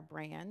is our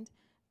brand.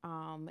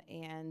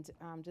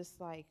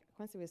 Just like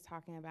Quincy was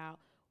talking about,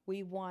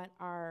 we want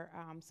our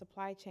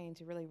supply chain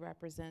to really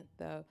represent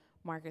the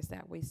markets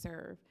that we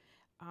serve.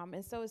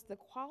 And so it's the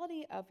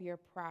quality of your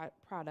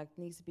product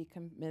needs to be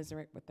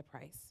commensurate with the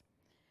price.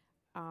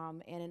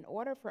 And in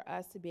order for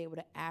us to be able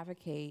to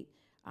advocate,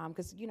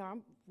 because,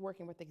 I'm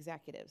working with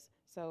executives.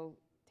 So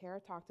Tara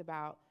talked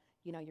about,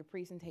 your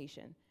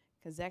presentation.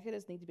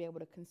 Executives need to be able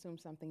to consume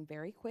something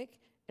very quick,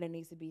 and it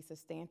needs to be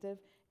substantive,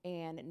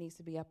 and it needs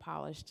to be a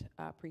polished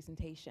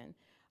presentation.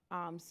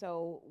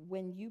 So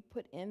when you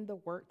put in the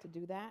work to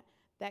do that,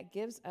 that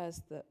gives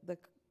us the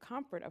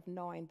comfort of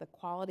knowing the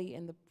quality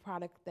and the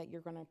product that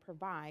you're going to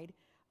provide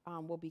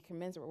will be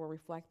commensurate, will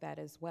reflect that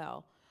as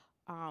well.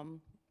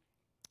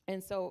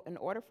 And so in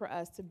order for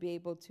us to be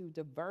able to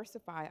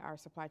diversify our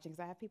supply chain,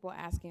 because I have people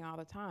asking all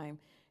the time,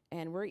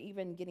 and we're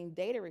even getting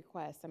data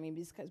requests. I mean,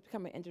 it's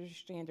become an industry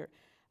standard.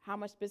 How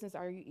much business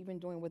are you even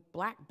doing with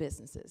black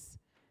businesses?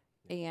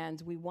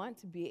 And we want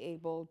to be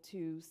able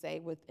to say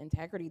with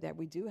integrity that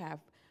we do have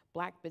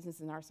black business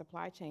in our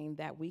supply chain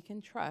that we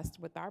can trust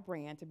with our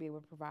brand to be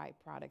able to provide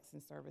products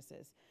and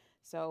services.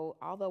 So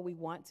although we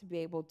want to be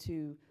able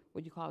to,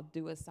 what you call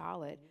do a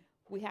solid,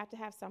 we have to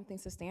have something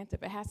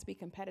substantive. It has to be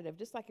competitive.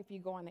 Just like if you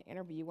go on an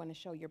interview, you want to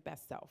show your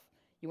best self.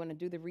 You want to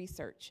do the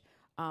research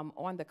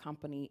on the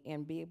company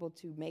and be able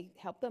to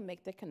help them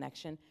make the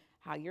connection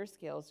how your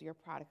skills, your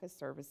product or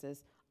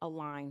services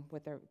align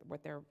with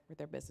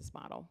their business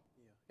model.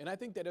 Yeah. And I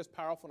think that is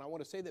powerful, and I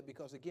want to say that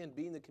because, again,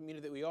 being the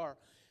community that we are,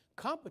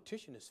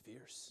 competition is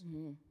fierce.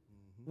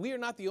 We are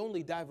not the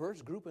only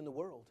diverse group in the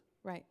world.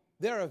 Right.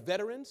 There are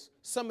veterans,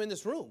 some in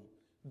this room,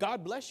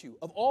 God bless you,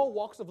 of all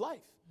walks of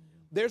life.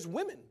 There's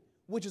women,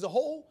 which is a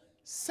whole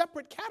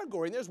separate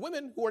category. And there's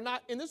women who are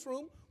not in this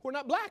room, who are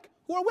not black,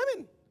 who are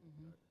women.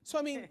 So,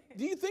 I mean,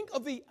 do you think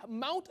of the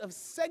amount of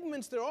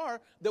segments there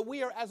are that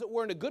we are, as it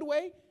were, in a good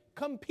way,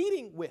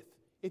 competing with,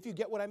 if you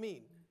get what I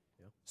mean?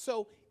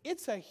 So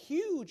it's a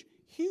huge,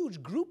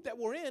 huge group that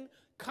we're in.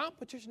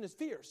 Competition is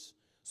fierce.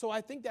 So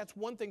I think that's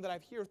one thing that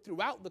I've heard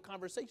throughout the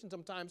conversation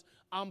sometimes.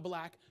 I'm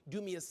black,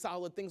 do me a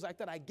solid, things like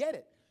that. I get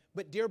it.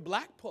 But dear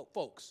black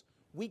folks,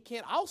 we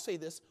can't, I'll say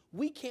this,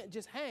 we can't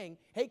just hang,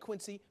 hey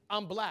Quincy,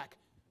 I'm black,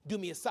 do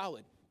me a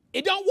solid.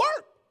 It don't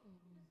work.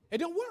 It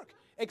don't work.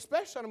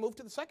 Especially when I move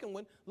to the second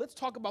one, let's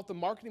talk about the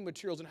marketing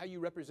materials and how you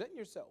represent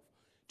yourself.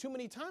 Too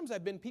many times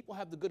people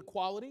have the good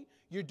quality,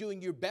 you're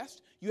doing your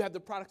best, you have the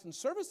products and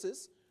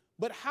services,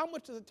 but how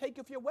much does it take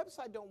if your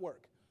website don't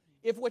work?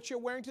 If what you're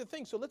wearing to the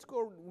thing. So let's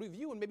go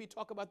review and maybe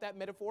talk about that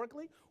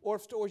metaphorically, or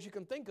stores you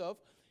can think of.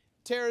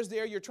 Tara's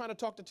there, you're trying to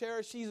talk to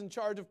Tara, she's in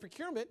charge of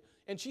procurement,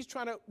 and she's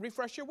trying to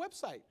refresh your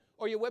website.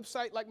 Or your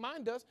website, like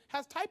mine does,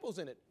 has typos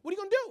in it. What are you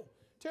gonna do?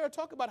 Tara,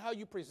 talk about how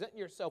you present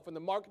yourself in the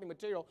marketing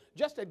material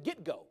just at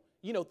get-go.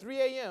 You know, 3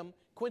 a.m.,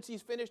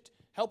 Quincy's finished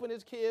helping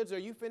his kids, or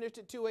you finished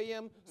at 2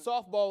 a.m.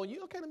 softball, and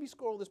you, okay, let me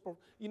scroll this,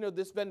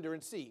 this vendor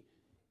and see.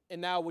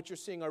 And now what you're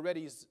seeing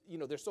already is,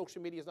 their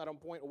social media is not on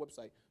point, or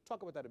website.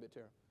 Talk about that a bit,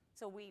 Tara.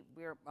 So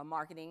we're a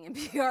marketing and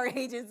PR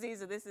agency,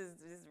 so this is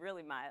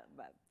really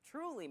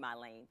truly my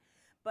lane.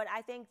 But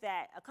I think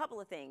that a couple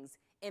of things,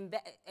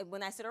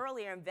 when I said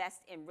earlier,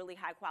 invest in really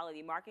high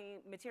quality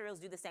marketing materials,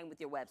 do the same with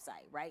your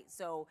website, right?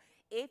 So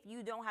if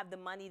you don't have the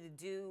money to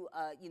do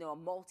a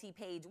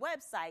multi-page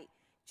website,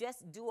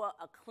 just do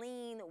a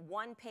clean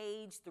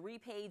 1-page,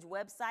 3-page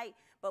website.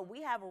 But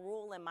we have a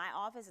rule in my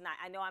office, and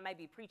I know I might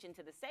be preaching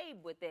to the save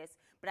with this,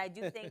 but I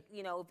do think,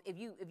 if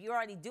you're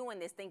already doing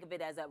this, think of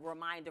it as a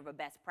reminder of a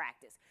best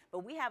practice.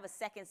 But we have a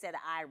second set of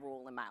eye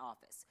rule in my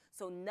office.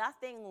 So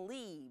nothing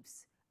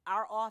leaves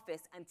our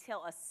office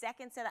until a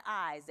second set of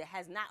eyes that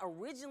has not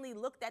originally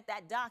looked at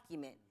that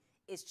document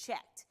is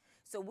checked.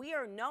 So we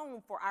are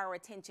known for our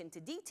attention to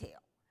detail.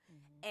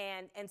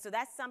 And so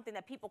that's something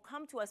that people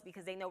come to us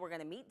because they know we're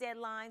going to meet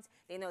deadlines.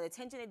 They know the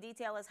attention to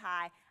detail is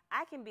high.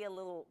 I can be a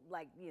little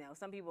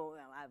some people,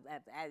 I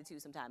have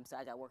attitude sometimes, so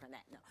I got to work on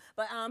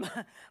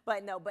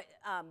that. No,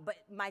 but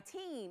my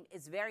team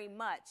is very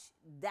much,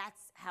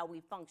 that's how we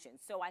function.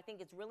 So I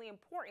think it's really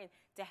important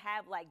to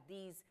have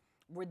these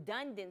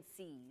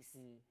redundancies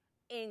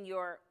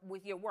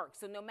with your work.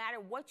 So no matter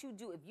what you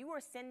do, if you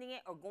are sending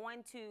it or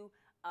going to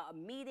a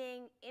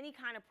meeting, any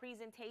kind of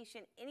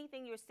presentation,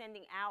 anything you're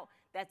sending out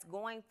that's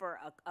going for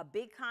a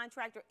big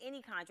contract or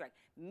any contract,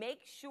 make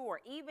sure,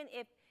 even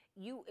if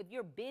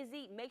you're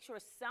busy, make sure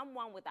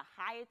someone with a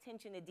high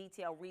attention to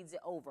detail reads it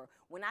over.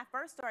 When I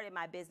first started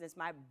my business,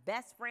 my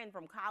best friend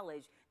from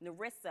college,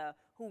 Narissa,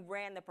 who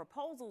ran the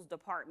proposals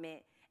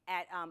department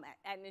at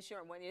an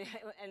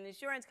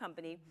insurance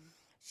company,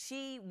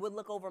 she would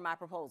look over my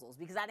proposals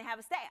because I didn't have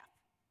a staff.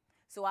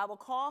 So I would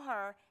call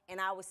her and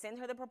I would send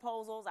her the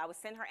proposals, I would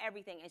send her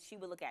everything, and she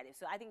would look at it.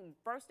 So I think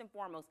first and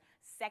foremost,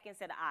 second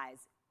set of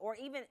eyes, or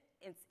even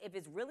if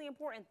it's really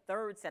important,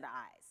 third set of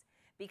eyes.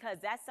 Because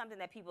that's something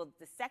that people,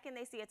 the second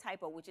they see a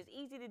typo, which is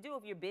easy to do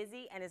if you're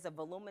busy and it's a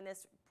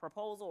voluminous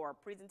proposal or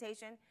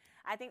presentation,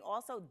 I think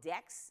also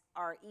decks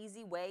are an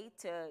easy way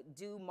to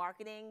do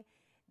marketing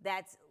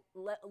that's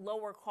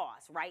lower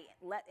cost, right?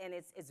 And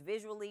it's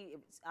visually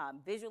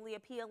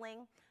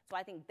appealing. So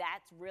I think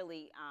that's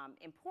really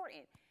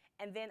important.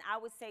 And then I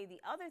would say the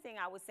other thing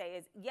I would say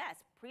is, yes,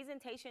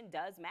 presentation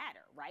does matter,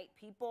 right?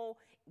 People,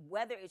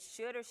 whether it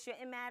should or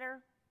shouldn't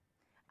matter,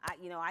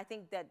 I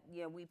think that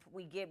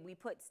we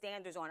put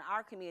standards on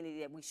our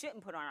community that we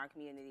shouldn't put on our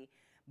community,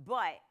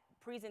 but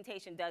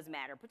presentation does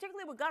matter,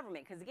 particularly with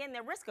government, because again,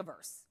 they're risk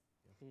averse.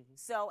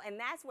 So, and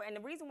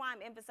the reason why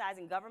I'm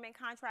emphasizing government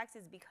contracts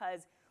is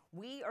because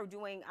we are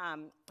doing,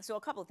 so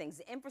a couple of things.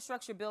 The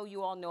infrastructure bill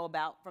you all know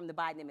about from the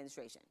Biden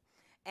administration.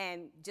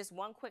 And just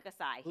one quick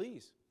aside.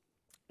 Please.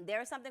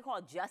 There's something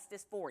called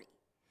Justice 40.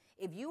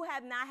 If you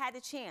have not had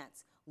a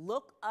chance,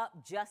 look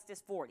up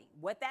Justice 40.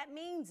 What that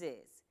means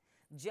is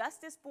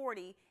Justice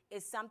 40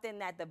 is something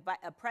that the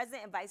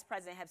president and vice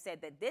president have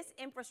said that this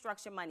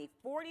infrastructure money,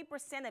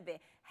 40% of it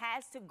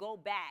has to go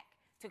back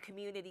to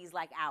communities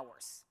like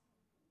ours.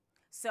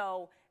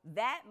 So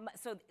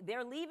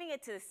they're leaving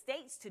it to the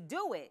states to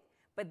do it,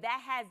 but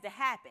that has to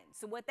happen.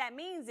 So what that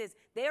means is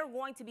they're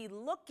going to be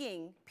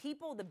looking,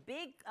 the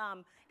big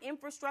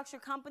infrastructure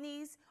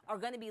companies are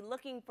going to be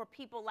looking for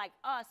people like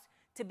us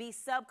to be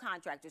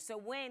subcontractors. So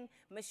when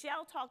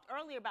Michelle talked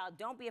earlier about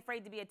don't be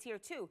afraid to be a tier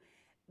 2,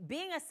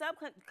 being a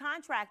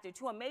subcontractor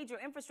to a major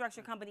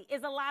infrastructure company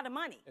is a lot of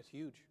money. That's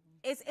huge.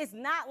 It's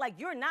not like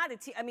you're not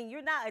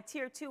a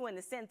tier 2 in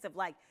the sense of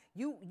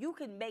you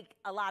can make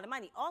a lot of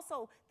money.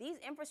 Also, these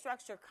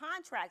infrastructure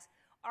contracts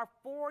are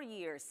 4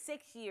 years,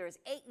 6 years,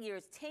 8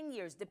 years, 10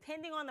 years.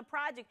 Depending on the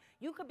project,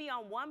 you could be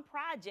on one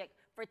project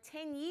for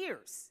 10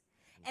 years.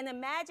 And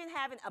imagine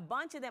having a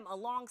bunch of them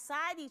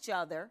alongside each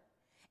other,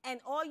 and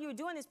all you're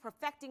doing is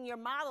perfecting your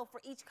model for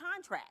each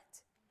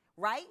contract,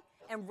 right?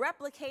 And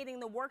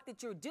replicating the work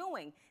that you're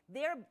doing.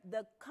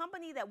 The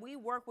company that we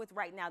work with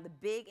right now, the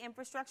big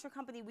infrastructure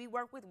company we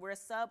work with, we're a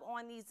sub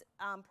on these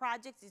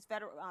projects, these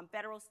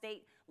federal,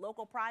 state,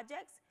 local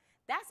projects.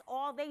 That's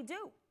all they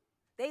do.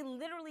 They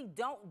literally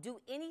don't do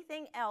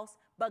anything else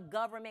but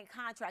government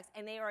contracts,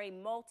 and they are a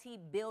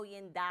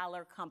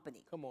multi-billion-dollar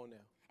company. Come on now.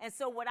 And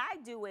so what I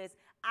do is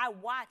I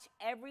watch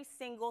every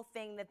single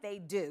thing that they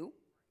do,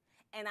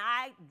 and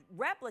I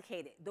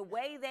replicate it. The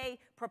way they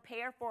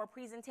prepare for a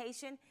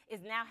presentation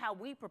is now how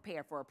we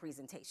prepare for a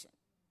presentation.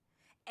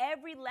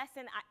 Every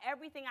lesson,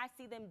 everything I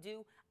see them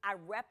do, I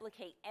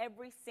replicate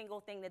every single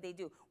thing that they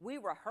do. We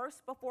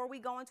rehearse before we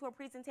go into a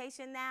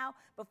presentation now.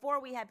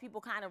 Before we had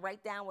people kind of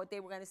write down what they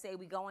were going to say,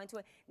 we go into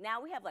it.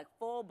 Now we have like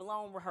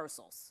full-blown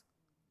rehearsals.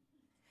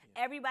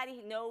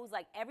 Everybody knows,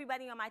 like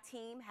everybody on my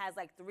team has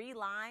like 3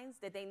 lines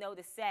that they know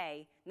to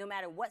say no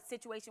matter what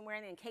situation we're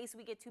in case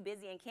we get too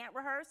busy and can't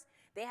rehearse.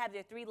 They have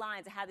their 3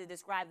 lines of how to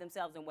describe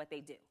themselves and what they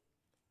do.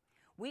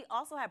 We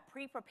also have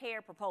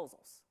pre-prepared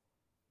proposals.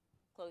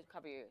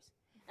 Cover your ears.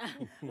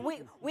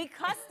 we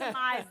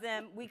customize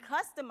them. We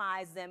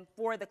customize them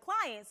for the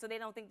client so they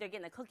don't think they're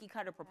getting a cookie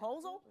cutter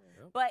proposal,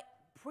 but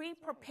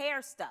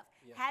pre-prepare stuff.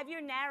 Have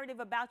your narrative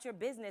about your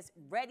business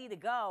ready to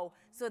go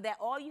so that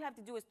all you have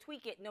to do is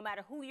tweak it no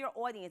matter who your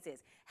audience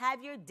is.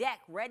 Have your deck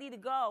ready to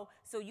go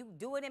so you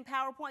do it in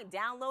PowerPoint,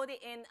 download it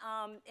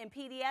in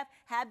PDF,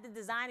 have the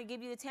designer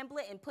give you the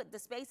template and put the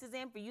spaces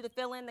in for you to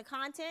fill in the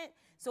content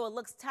so it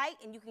looks tight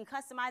and you can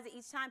customize it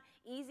each time.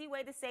 Easy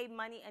way to save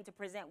money and to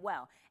present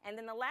well. And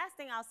then the last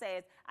thing I'll say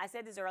is, I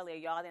said this earlier,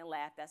 y'all didn't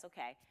laugh, that's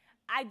okay.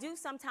 I do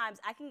sometimes,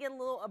 I can get a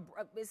little,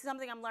 it's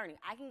something I'm learning,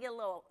 I can get a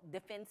little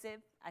defensive,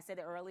 I said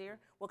it earlier,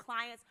 with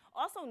clients.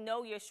 Also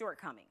know your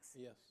shortcomings.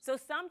 Yes. So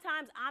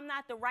sometimes I'm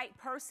not the right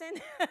person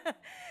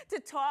to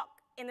talk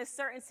in a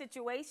certain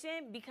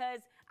situation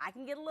because I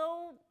can get a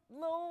little,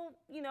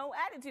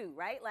 attitude,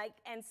 right? Like,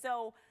 and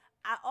so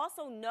I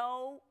also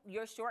know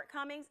your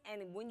shortcomings,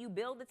 and when you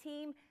build a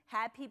team,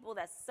 have people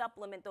that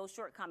supplement those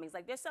shortcomings.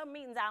 Like there's some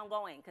meetings I don't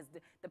go in because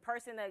the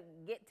person that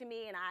get to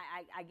me and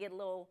I get a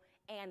little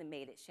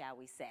animated, shall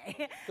we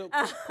say. So,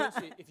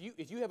 Quincy,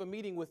 if you have a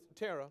meeting with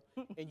Tara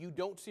and you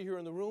don't see her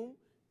in the room,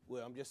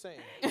 well, I'm just saying.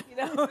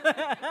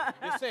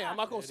 Just saying. I'm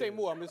not going to say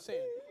more. I'm just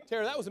saying.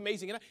 Tara, that was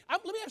amazing. And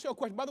let me ask you a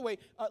question. By the way,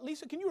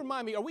 Lisa, can you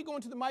remind me, are we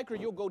going to the mic or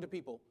you'll go to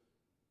people?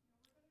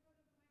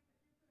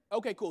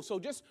 Okay, cool. So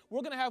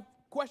we're going to have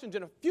questions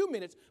in a few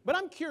minutes, but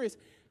I'm curious,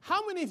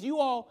 how many of you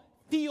all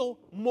feel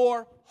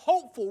more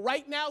hopeful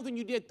right now than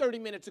you did 30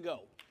 minutes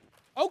ago?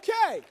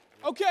 Okay.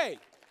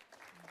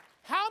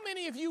 How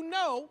many of you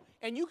know,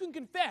 and you can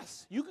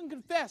confess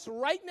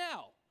right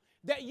now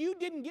that you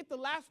didn't get the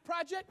last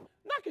project,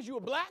 not because you were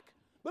black,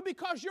 but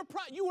because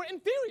you were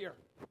inferior?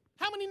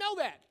 How many know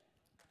that?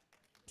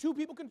 2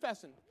 people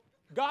confessing.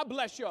 God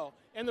bless y'all.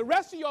 And the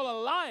rest of y'all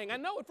are lying. I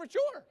know it for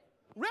sure.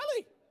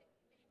 Really?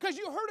 Because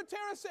you heard what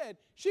Tara said.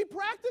 She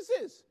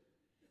practices.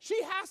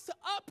 She has to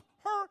up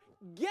her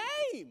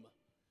game.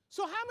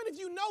 So how many of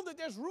you know that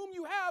there's room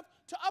you have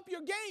to up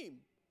your game?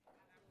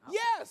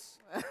 Yes.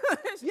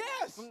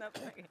 Yes.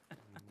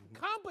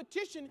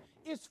 Competition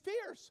is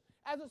fierce.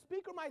 As a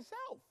speaker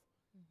myself,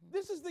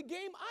 this is the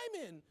game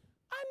I'm in.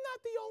 I'm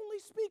not the only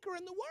speaker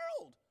in the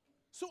world.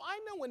 So I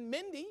know when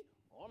Mindy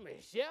or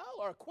Michelle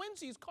or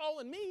Quincy's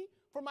calling me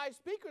for my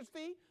speaker's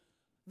fee,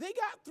 they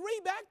got 3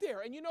 back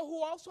there. And you know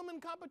who else I'm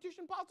in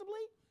competition possibly?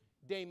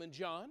 Damon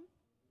John,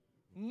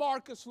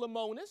 Marcus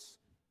Lemonis.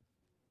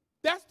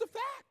 That's the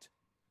fact.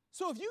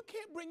 So if you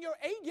can't bring your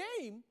A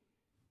game,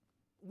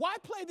 why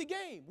play the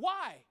game?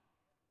 Why?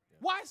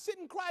 Why sit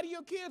and cry to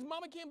your kids,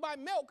 mama can't buy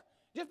milk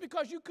just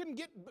because you couldn't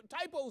get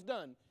typos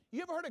done?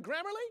 You ever heard of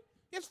Grammarly?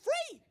 It's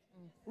free.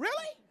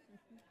 Really?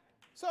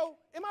 So,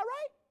 am I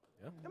right?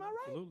 Yeah, am I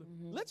right? absolutely.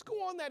 Let's go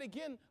on that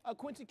again,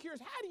 Quincy.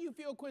 Curious, how do you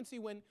feel, Quincy,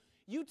 when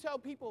you tell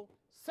people,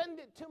 send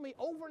it to me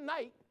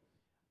overnight,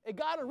 it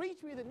got to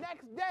reach me the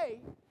next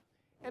day,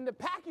 and the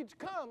package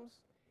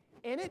comes,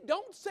 and it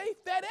don't say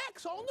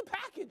FedEx on the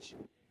package?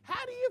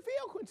 How do you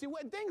feel, Quincy,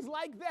 when things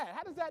like that?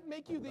 How does that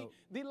make you,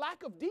 the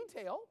lack of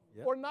detail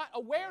or not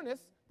awareness,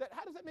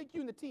 how does that make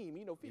you and the team,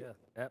 feel?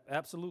 Yeah,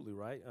 absolutely,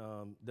 right?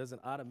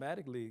 Doesn't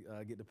automatically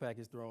get the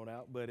package thrown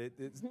out, but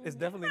it's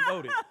definitely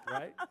noted,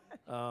 right?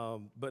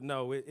 But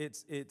no,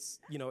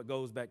 it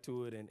goes back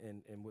to it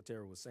and what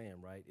Tara was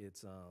saying, right?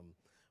 It's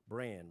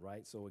brand,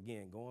 right? So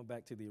again, going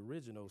back to the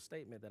original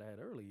statement that I had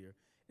earlier,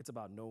 it's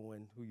about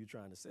knowing who you're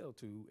trying to sell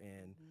to,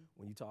 and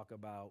when you talk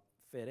about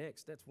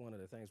FedEx, that's one of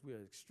the things. We're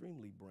an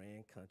extremely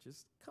brand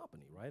conscious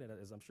company, right?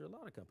 As I'm sure a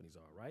lot of companies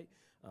are, right?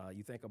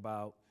 You think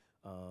about,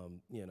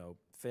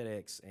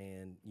 FedEx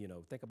and,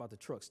 think about the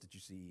trucks that you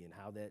see and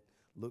how that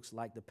looks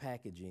like the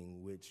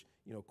packaging, which,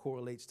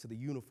 correlates to the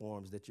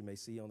uniforms that you may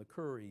see on the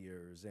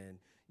couriers. And,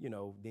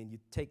 then you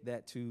take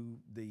that to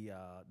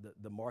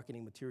the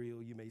marketing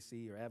material you may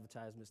see or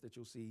advertisements that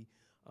you'll see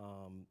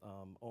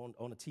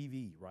on a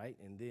TV, right?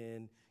 And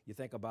then you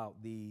think about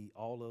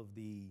all of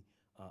the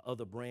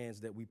other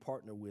brands that we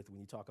partner with when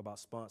you talk about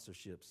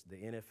sponsorships, the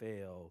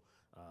NFL,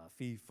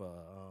 FIFA,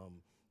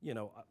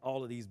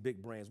 all of these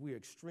big brands. We're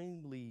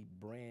extremely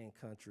brand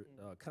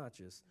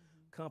conscious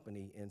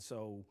company. And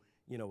so,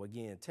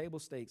 again, table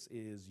stakes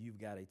is you've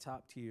got a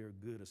top tier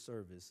good of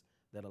service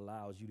that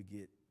allows you to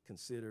get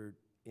considered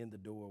in the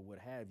door, what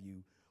have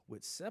you.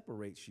 What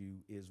separates you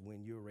is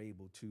when you're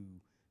able to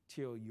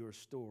tell your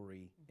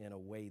story in a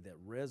way that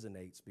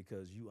resonates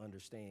because you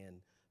understand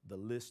the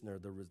listener,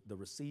 the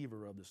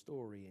receiver of the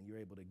story, and you're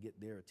able to get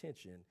their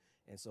attention,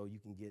 and so you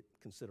can get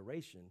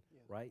consideration,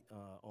 right,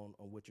 on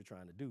what you're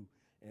trying to do.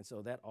 And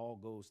so that all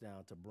goes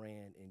down to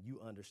brand and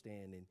you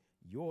understanding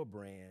your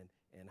brand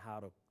and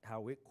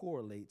how it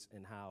correlates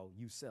and how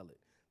you sell it.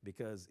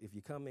 Because if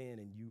you come in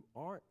and you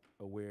aren't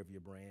aware of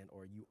your brand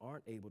or you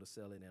aren't able to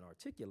sell it and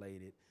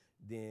articulate it,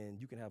 then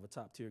you can have a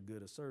top tier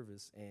good or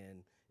service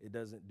and it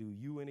doesn't do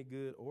you any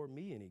good or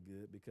me any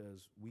good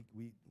because we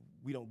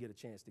don't get a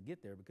chance to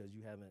get there because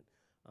you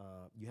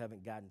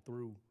haven't gotten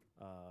through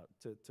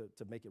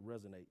to make it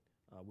resonate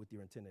with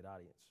your intended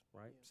audience,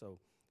 right? So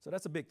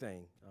that's a big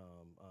thing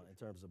in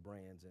terms of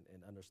brands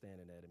and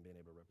understanding that and being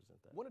able to represent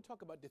that. I want to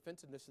talk about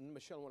defensiveness, and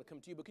Michelle, I want to come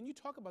to you, but can you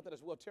talk about that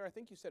as well? Tara, I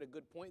think you said a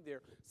good point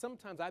there.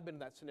 Sometimes I've been in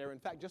that scenario. In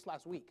fact, just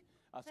last week,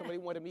 somebody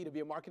wanted me to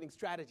be a marketing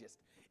strategist,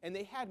 and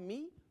they had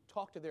me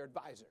talk to their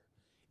advisor.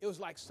 It was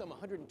like some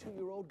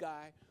 102-year-old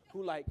guy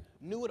who like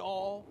knew it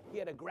all. He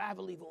had a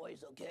gravelly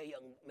voice. Okay,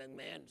 young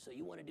man, so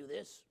you want to do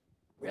this?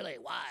 Really,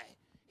 why?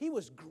 He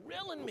was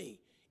grilling me,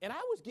 and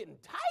I was getting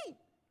tight.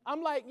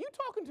 I'm like, you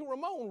talking to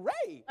Ramon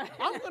Ray.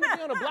 I'm going to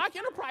be on a Black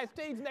Enterprise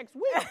stage next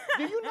week.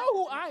 Do you know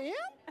who I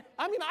am?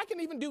 I mean, I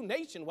can even do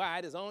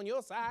Nationwide is on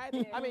your side.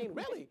 I mean,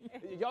 really,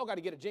 y'all got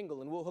to get a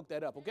jingle and we'll hook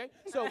that up, okay?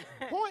 So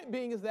point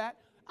being is that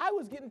I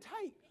was getting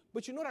tight.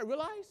 But you know what I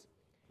realized?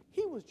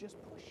 He was just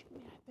pushing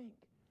me, I think.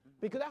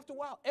 Because after a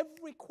while,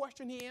 every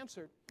question he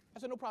answered, I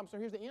said, no problem, sir,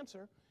 here's the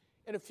answer.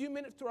 And a few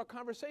minutes through our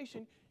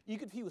conversation,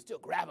 he was still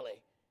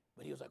gravelly.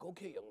 But he was like,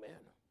 okay, young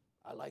man.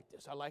 I like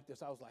this. I like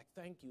this. I was like,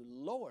 thank you,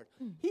 Lord.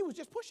 He was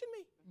just pushing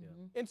me.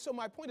 Yeah. And so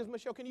my point is,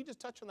 Michelle, can you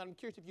just touch on that? I'm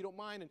curious if you don't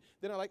mind. And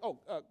then I'm like,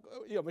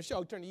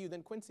 Michelle, turn to you,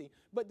 then Quincy.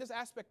 But this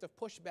aspect of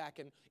pushback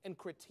and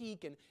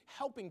critique and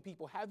helping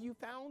people, have you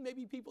found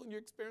maybe people in your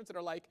experience that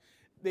are like,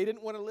 they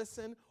didn't want to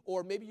listen?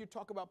 Or maybe you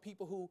talk about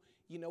people who,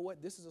 you know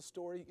what, this is a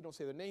story, you don't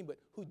say their name, but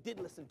who did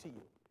listen to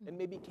you and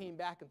maybe came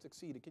back and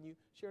succeeded. Can you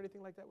share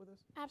anything like that with us?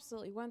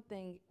 Absolutely. One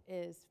thing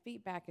is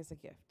feedback is a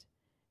gift.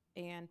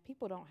 And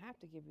people don't have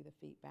to give you the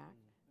feedback.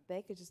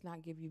 They could just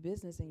not give you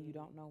business and you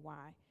don't know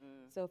why.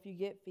 So if you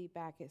get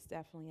feedback, it's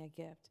definitely a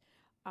gift.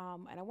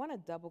 And I want to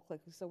double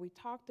click. So we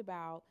talked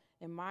about,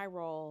 in my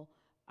role,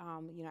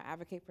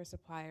 advocate for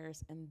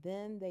suppliers, and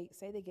then they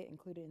say they get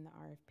included in the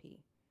RFP.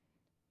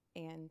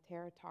 And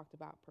Tara talked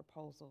about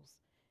proposals.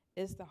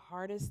 It's the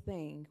hardest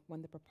thing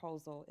when the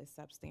proposal is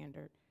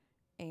substandard.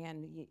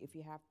 And if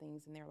you have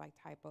things in there like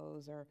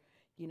typos or,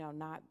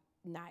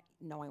 not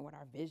knowing what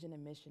our vision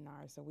and mission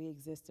are. So we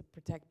exist to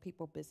protect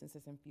people,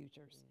 businesses, and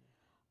futures.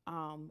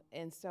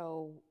 And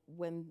so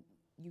when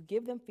you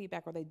give them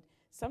feedback, or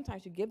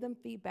sometimes you give them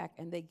feedback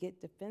and they get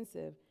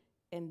defensive,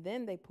 and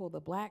then they pull the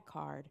black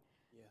card.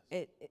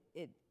 Yes.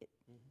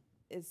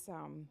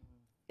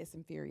 It's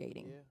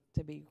infuriating,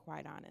 to be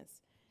quite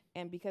honest.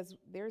 And because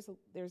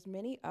there's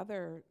many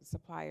other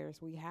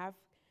suppliers we have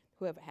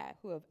who have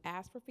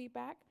asked for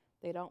feedback.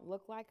 They don't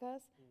look like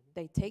us.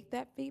 They take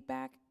that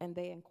feedback and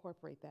they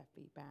incorporate that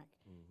feedback.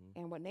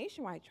 And what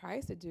Nationwide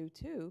tries to do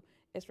too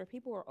is for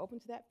people who are open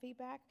to that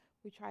feedback,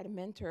 we try to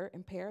mentor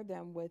and pair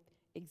them with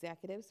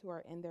executives who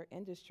are in their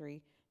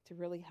industry to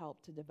really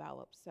help to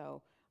develop.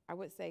 So I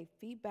would say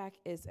feedback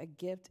is a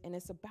gift, and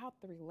it's about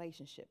the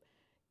relationship.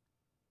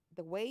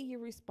 The way you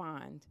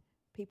respond,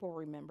 people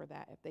remember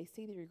that. If they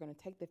see that you're going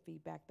to take the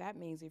feedback, that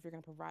means if you're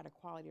going to provide a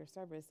quality or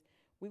service,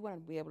 we want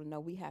to be able to know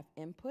we have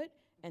input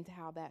into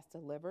how that's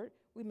delivered.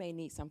 We may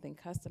need something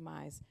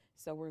customized,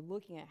 so we're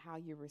looking at how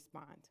you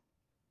respond.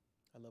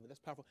 I love it. That's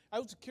powerful. I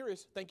was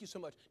curious. Thank you so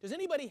much. Does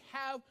anybody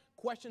have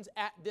questions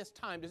at this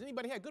time? Does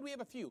anybody have? Good, we have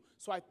a few.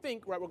 So I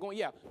think, right, we're going,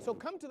 yeah. So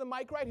come to the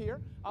mic right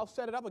here. I'll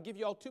set it up. I'll give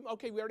you all two.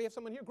 Okay, we already have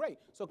someone here. Great.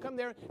 So come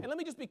there. And let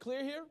me just be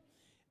clear here.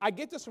 I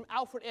get this from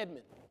Alfred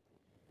Edmond.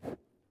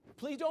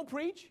 Please don't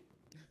preach.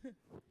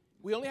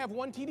 We only have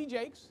one TD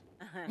Jakes.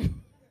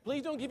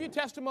 Please don't give your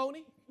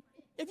testimony.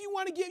 If you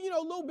want to give,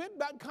 a little bit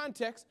about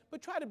context,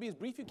 but try to be as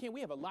brief as you can. We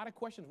have a lot of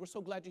questions. We're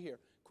so glad you're here.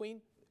 Queen,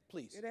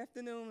 please. Good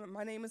afternoon.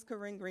 My name is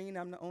Corinne Green.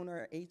 I'm the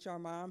owner of HR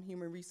Mom,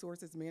 Human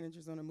Resources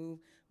Managers on the Move.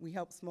 We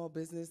help small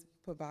business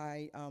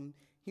provide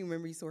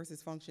human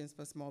resources functions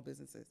for small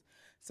businesses.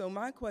 So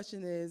my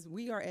question is,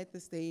 we are at the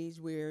stage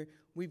where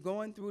we've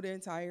gone through the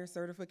entire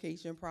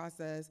certification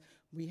process.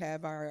 We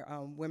have our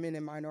Women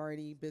and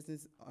Minority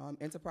Business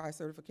Enterprise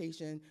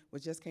certification,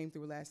 which just came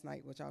through last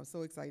night, which I was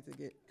so excited to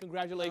get.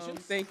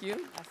 Congratulations. Thank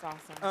you. That's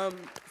awesome.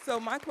 So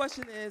my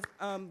question is,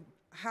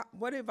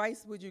 what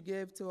advice would you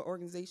give to an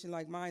organization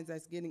like mine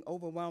that's getting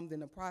overwhelmed in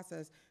the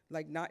process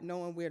like not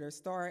knowing where to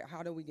start,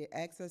 how do we get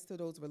access to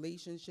those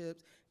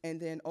relationships, and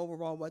then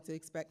overall what to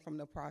expect from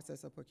the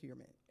process of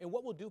procurement. And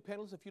what we'll do,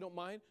 panelists, if you don't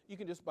mind, you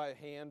can just by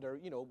hand or,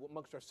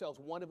 amongst ourselves,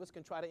 one of us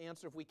can try to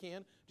answer if we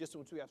can, just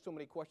since we have so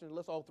many questions.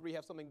 Let's all three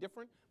have something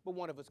different, but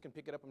one of us can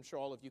pick it up. I'm sure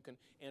all of you can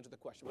answer the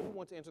question. But who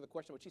wants to answer the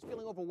question? But she's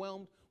feeling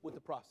overwhelmed with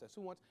the process.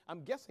 Who wants?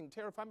 I'm guessing,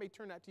 Tara, if I may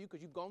turn that to you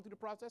because you've gone through the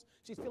process,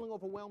 she's feeling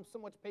overwhelmed, so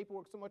much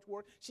paperwork, so much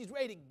work. She's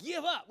ready to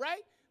give up,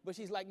 right? But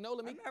she's like, no,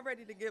 let me. I'm not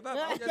ready to give up.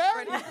 I'm just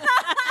Okay. ready.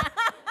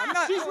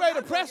 She's ready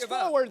to press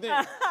forward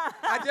then.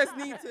 I just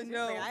need to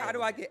know how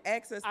do I get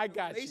access I to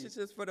got you.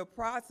 relationships for the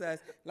process.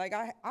 Like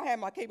I have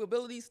my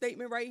capability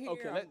statement right here.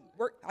 Okay,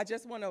 I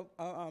just won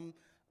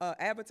a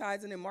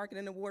advertising and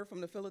marketing award from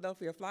the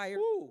Philadelphia Flyer,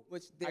 Ooh,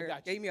 which I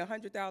got you. gave me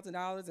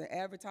 $100,000 in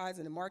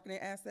advertising and marketing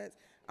assets.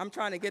 I'm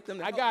trying to get them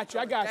to I help got me you.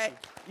 I got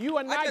that. you. You are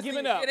I not just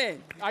giving need to up. get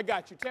in. I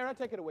got you. Tara,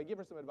 take it away. Give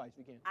her some advice if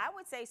you can. I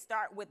would say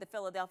start with the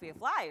Philadelphia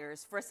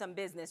Flyers for some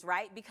business,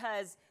 right?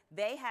 Because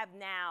they've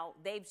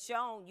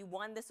shown you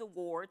won this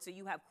award, so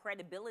you have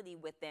credibility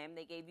with them.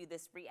 They gave you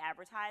this free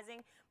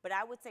advertising. But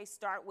I would say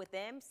start with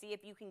them. See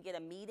if you can get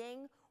a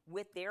meeting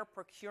with their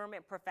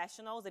procurement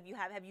professionals.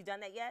 Have you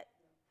done that yet?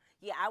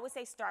 Yeah, I would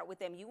say start with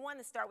them. You want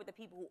to start with the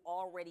people who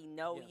already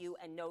know you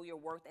and know your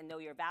worth and know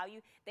your value.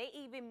 They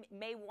even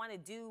may want to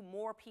do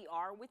more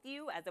PR with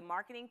you as a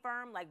marketing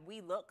firm. Like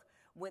we look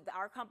with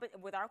our company,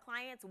 with our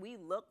clients, we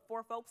look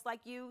for folks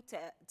like you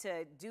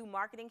to do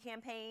marketing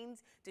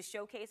campaigns to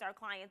showcase our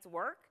clients'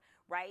 work,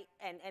 right?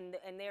 And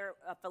their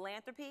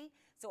philanthropy.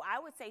 So I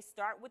would say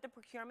start with the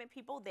procurement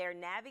people there,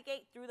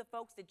 navigate through the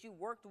folks that you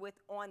worked with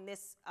on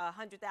this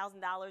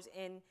 $100,000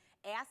 and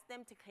ask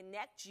them to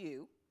connect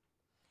you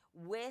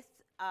with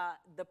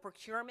the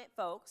procurement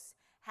folks,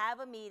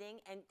 have a meeting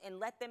and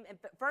let them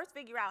first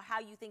figure out how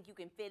you think you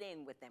can fit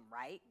in with them,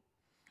 right?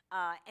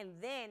 And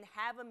then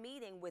have a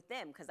meeting with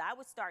them, because I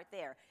would start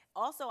there.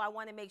 Also, I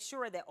want to make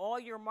sure that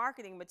all your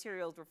marketing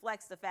materials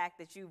reflects the fact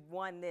that you've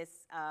won this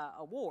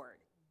award.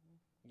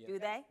 Yes. Do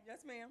they?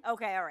 Yes, ma'am.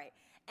 Okay, all right.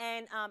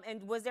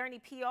 And was there any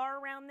PR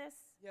around this?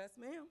 Yes,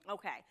 ma'am.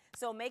 Okay,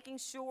 so making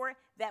sure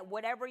that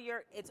whatever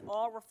it's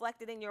all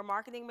reflected in your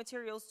marketing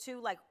materials too,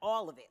 like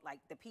all of it, like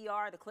the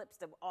PR, the clips,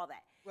 all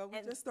that. Well, we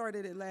just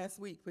started it last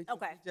week, but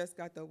we just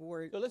got the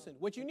award. So listen,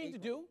 what you need to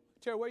do,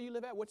 Tara, where you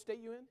live at? What state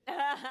you in?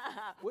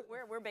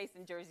 We're based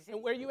in Jersey City.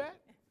 And where you at?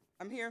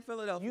 I'm here in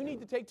Philadelphia. You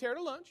need to take Tara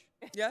to lunch.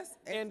 Yes.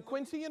 And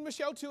Quincy and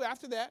Michelle too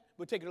after that.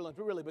 We'll take her to lunch.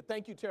 But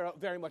thank you, Tara,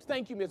 very much.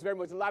 Thank you, Miss, very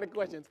much. A lot of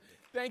questions.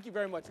 Thank you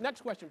very much.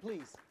 Next question,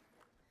 please.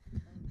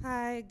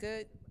 Hi,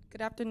 good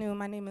afternoon.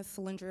 My name is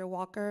Cylindria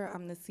Walker.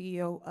 I'm the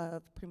CEO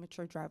of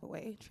Premature Drive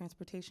Away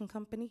Transportation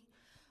Company.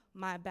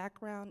 My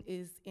background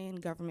is in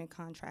government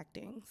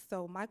contracting.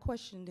 So my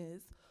question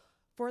is,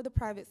 for the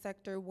private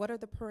sector, what are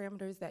the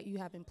parameters that you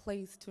have in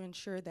place to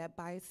ensure that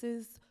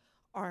biases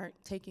aren't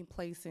taking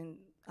place in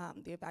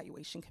the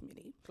evaluation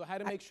committee? So how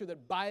to make sure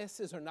that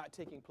biases are not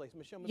taking place.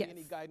 Michelle, maybe Yes.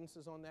 any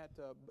guidances on that?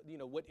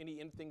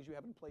 Any things you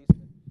have in place that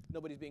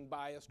nobody's being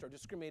biased or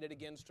discriminated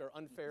against or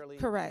unfairly?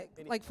 Correct.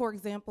 Like, for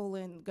example,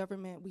 in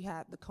government, we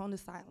have the cone of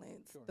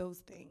silence, those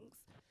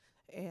things,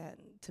 and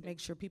to make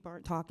sure people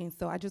aren't talking.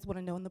 So I just want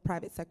to know in the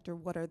private sector,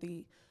 what are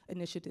the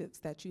initiatives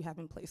that you have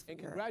in place for And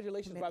your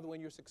congratulations, by the way,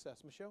 on your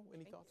success. Michelle,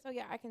 any thoughts? So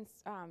yeah, I can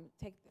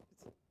take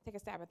a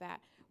stab at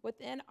that.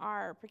 Within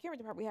our procurement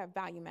department, we have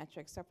value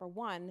metrics. So for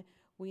one,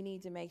 we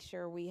need to make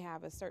sure we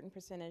have a certain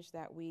percentage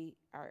that we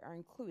are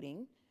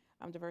including,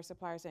 diverse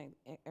suppliers are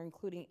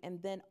including,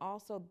 and then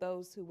also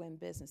those who win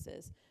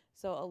businesses.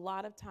 So a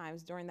lot of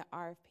times during the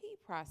RFP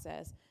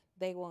process,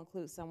 they will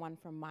include someone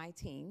from my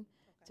team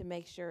to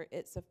make sure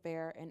it's a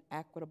fair and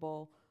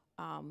equitable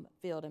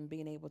field and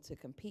being able to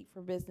compete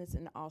for business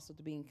and also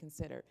to being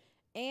considered.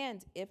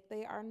 And if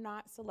they are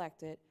not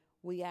selected,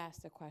 we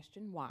ask the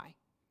question why.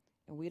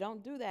 And we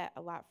don't do that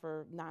a lot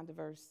for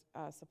non-diverse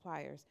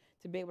suppliers,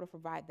 to be able to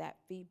provide that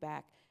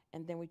feedback,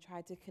 and then we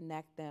try to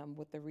connect them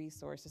with the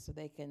resources so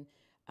they can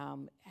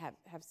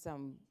have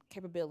some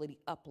capability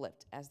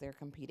uplift as they're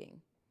competing.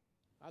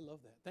 I love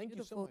that. Thank you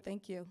so Beautiful, much.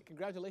 thank you.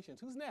 Congratulations.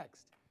 Who's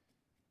next?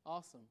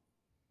 Awesome.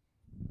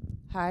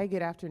 Hi,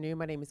 good afternoon.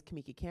 My name is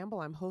Kamika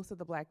Campbell. I'm host of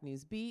the Black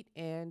News Beat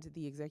and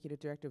the Executive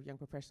Director of Young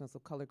Professionals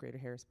of Color Greater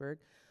Harrisburg.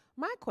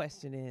 My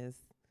question is,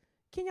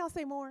 can y'all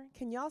say more?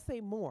 Can y'all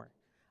say more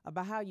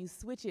about how you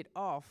switch it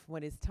off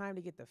when it's time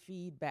to get the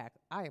feedback?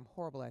 I am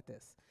horrible at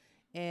this.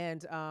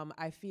 And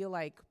I feel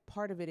like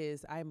part of it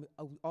is I'm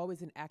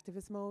always in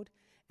activist mode.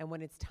 And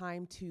when it's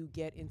time to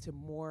get into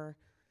more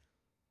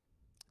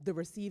the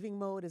receiving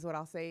mode is what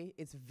I'll say,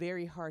 it's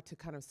very hard to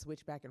kind of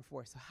switch back and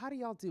forth. So how do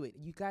y'all do it?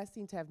 You guys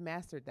seem to have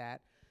mastered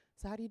that.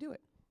 So how do you do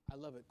it? I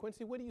love it.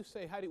 Quincy, what do you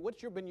say?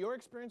 What's been your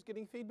experience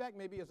getting feedback,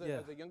 maybe as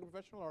a younger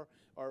professional,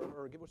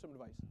 or give us some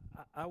advice?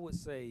 I would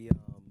say,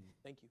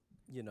 Thank you.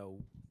 you know,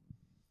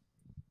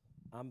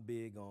 I'm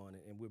big on,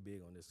 and we're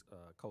big on this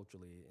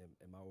culturally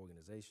in my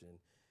organization.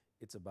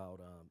 It's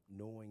about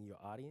knowing your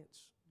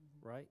audience,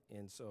 right?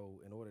 And so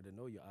in order to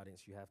know your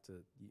audience, you have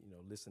to,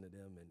 listen to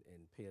them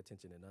and pay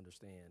attention and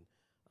understand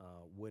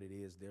what it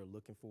is they're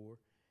looking for.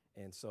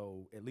 And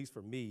so, at least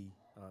for me,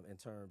 in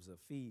terms of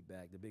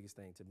feedback, the biggest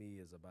thing to me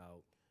is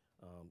about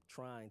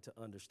trying to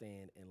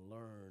understand and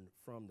learn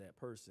from that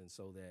person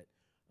so that,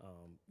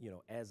 you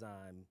know, as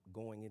I'm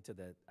going into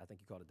that, I think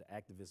you call it the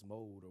activist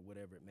mode or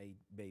whatever it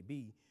may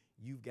be,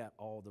 you've got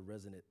all the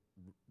resonant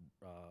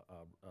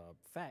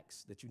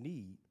facts that you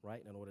need,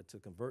 right, in order to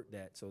convert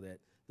that so that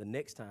the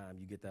next time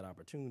you get that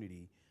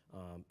opportunity,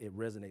 it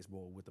resonates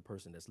more with the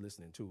person that's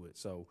listening to it.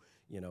 So,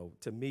 you know,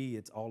 to me,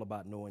 it's all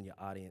about knowing your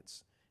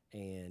audience.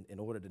 And in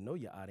order to know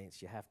your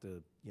audience, you have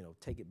to, you know,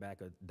 take it back,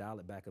 dial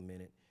it back a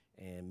minute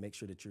and make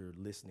sure that you're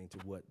listening to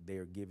what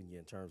they're giving you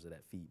in terms of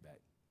that feedback.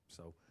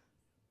 So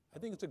I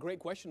think it's a great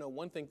question.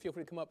 One thing, feel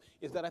free to come up,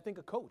 is that I think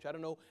a coach, I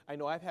don't know, I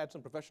know I've had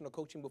some professional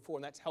coaching before,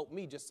 and that's helped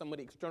me, just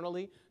somebody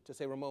externally to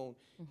say, Ramon,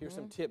 here's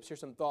some tips, here's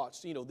some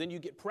thoughts. You know, then you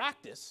get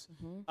practice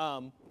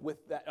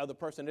with that other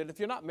person. And if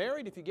you're not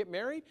married, if you get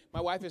married,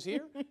 my wife is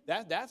here,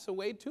 that's a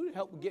way too to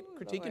help get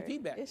critique and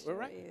feedback. All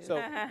right? So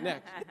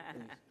next,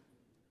 please.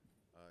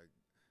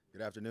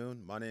 Good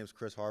afternoon. My name is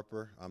Chris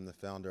Harper. I'm the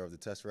founder of the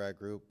Tesseract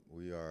Group.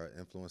 We are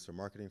an influencer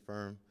marketing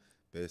firm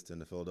based in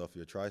the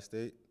Philadelphia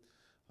tri-state.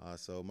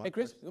 Hey,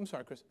 Chris, I'm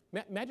sorry, Chris.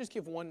 May I just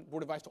give one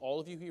word of advice to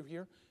all of you who are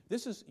here?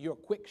 This is your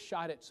quick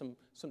shot at some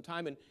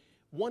time. And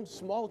one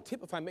small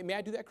tip, if I may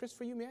I do that, Chris,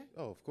 for you, may I?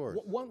 Oh, of course.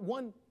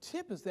 One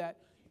tip is that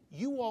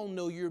you all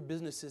know your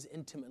businesses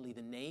intimately,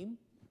 the name.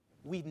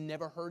 We've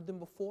never heard them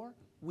before.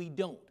 We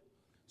don't.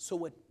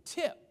 So a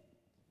tip,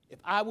 if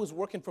I was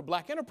working for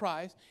Black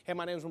Enterprise, hey,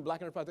 my name is from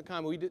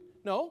blackenterprise.com,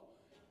 no,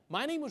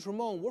 my name is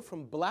Ramon. We're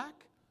from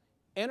Black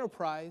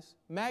Enterprise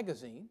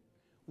Magazine.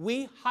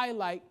 We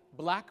highlight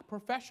Black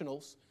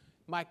professionals.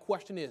 My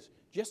question is,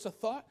 just a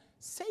thought,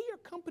 say your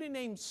company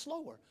name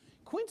slower.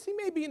 Quincy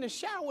may be in the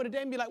shower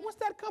today and be like, what's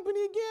that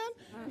company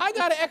again? I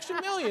got an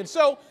extra million.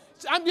 So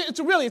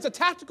it's a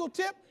tactical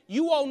tip.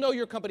 You all know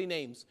your company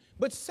names,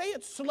 but say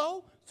it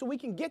slow so we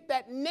can get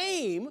that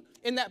name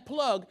in that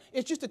plug.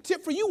 It's just a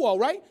tip for you all,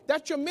 right?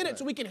 That's your minute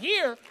so we can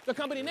hear the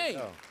company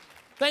name.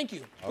 Thank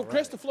you. Well,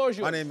 Chris, the floor is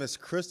yours. My name is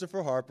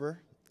Christopher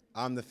Harper.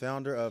 I'm the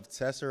founder of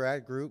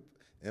Tesseract Group,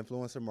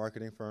 influencer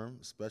marketing firm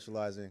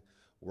specializing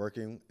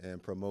working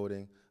and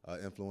promoting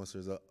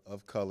influencers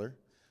of color.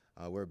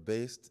 We're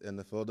based in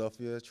the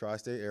Philadelphia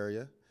tri-state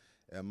area.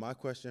 And my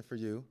question for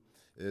you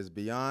is,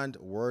 beyond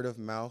word of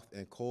mouth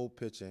and cold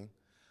pitching,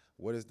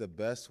 what is the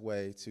best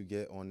way to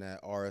get on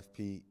that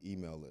RFP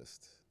email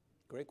list?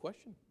 Great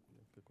question.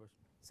 Good question.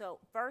 So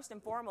first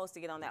and foremost, to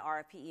get on that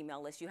RFP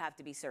email list, you have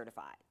to be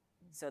certified.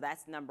 So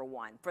that's number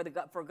one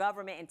for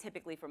government and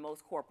typically for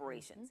most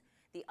corporations.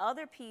 The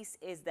other piece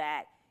is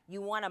that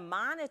you want to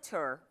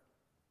monitor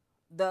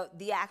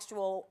the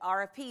actual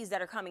RFPs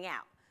that are coming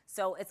out.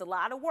 So it's a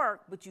lot of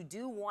work, but you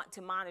do want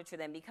to monitor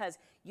them because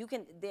you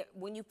can,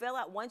 when you fill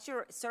out, once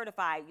you're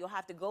certified, you'll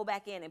have to go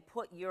back in and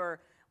put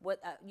your,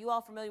 you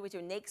all familiar with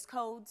your NAICS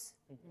codes?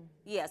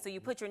 Yeah, so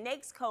you put your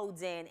NAICS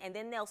codes in and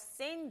then they'll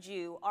send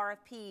you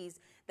RFPs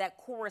that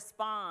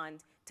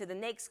correspond to the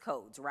NAICS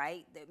codes,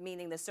 right?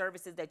 Meaning the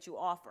services that you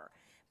offer.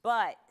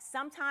 But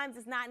sometimes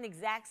it's not an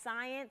exact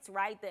science,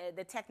 right?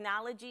 The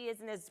technology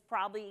isn't as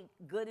probably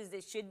good as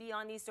it should be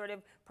on these sort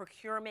of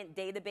procurement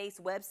database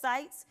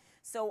websites.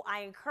 So I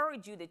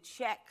encourage you to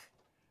check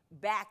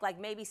back, like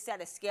maybe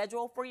set a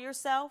schedule for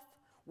yourself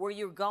where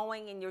you're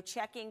going and you're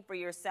checking for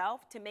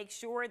yourself to make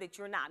sure that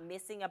you're not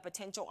missing a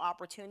potential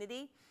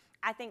opportunity.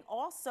 I think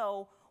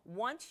also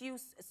once you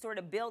sort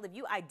of build, if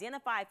you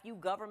identify a few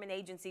government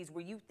agencies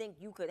where you think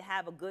you could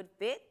have a good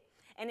fit,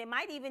 and it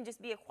might even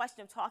just be a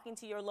question of talking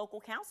to your local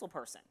council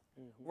person,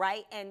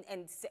 right? And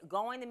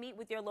going to meet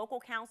with your local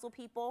council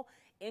people,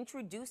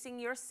 introducing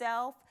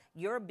yourself,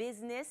 your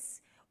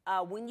business.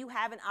 When you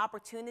have an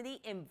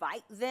opportunity,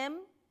 invite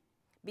them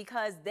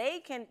because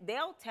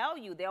they'll tell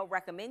you, they'll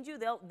recommend you,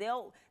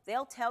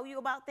 they'll tell you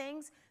about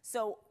things.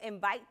 So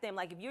invite them.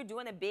 Like if you're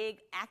doing a big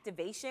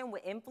activation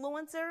with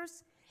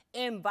influencers,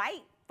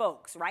 invite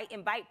folks, right?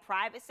 Invite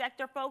private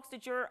sector folks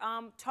that you're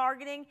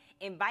targeting.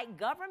 Invite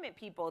government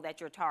people that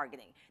you're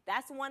targeting.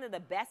 That's one of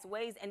the best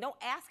ways. And don't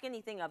ask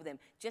anything of them.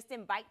 Just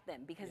invite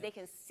them because they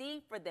can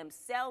see for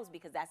themselves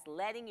because that's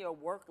letting your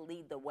work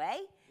lead the way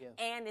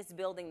and it's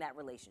building that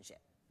relationship.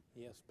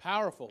 Yes,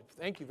 powerful.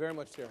 Thank you very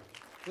much, Sarah.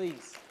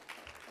 Please.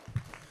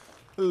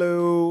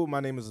 Hello, my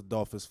name is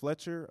Adolphus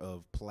Fletcher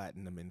of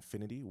Platinum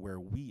Infinity, where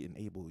we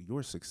enable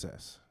your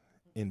success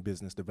in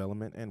business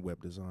development and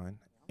web design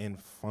and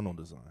funnel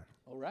design.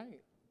 All right.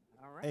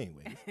 All right.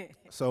 Anyways,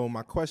 so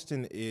my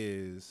question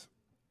is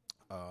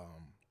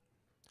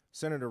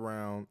centered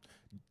around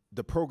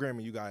the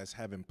programming you guys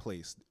have in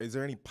place. Is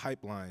there any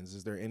pipelines?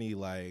 Is there any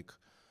like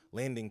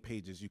landing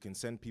pages you can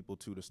send people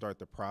to start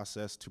the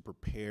process to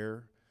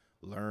prepare,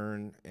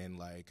 learn, and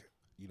like,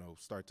 you know,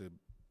 start to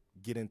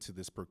get into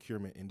this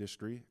procurement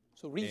industry?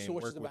 So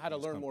resources about how to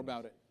learn more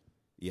about it.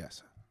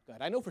 Yes. God,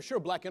 I know for sure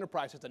Black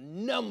Enterprise has a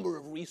number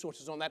of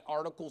resources on that,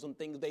 articles and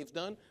things they've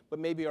done, but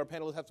maybe our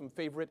panelists have some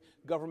favorite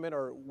government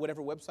or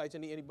whatever websites.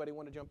 Anybody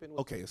want to jump in with?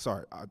 Okay,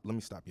 sorry, let me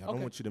stop you. I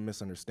don't want you to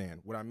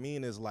misunderstand. What I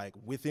mean is like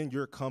within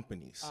your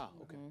companies. Ah,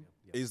 okay.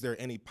 is there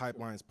any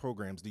pipelines,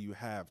 programs do you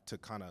have to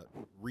kind of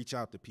reach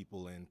out to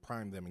people and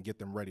prime them and get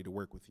them ready to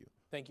work with you?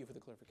 Thank you for the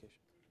clarification.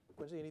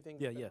 Quincy, anything?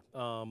 Yeah.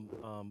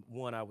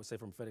 One, I would say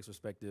from FedEx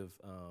perspective,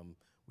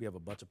 we have a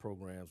bunch of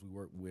programs. We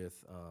work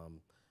with,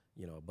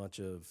 a bunch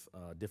of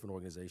different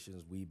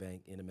organizations,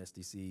 WeBank,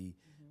 NMSDC,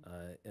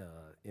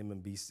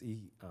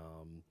 MMBC.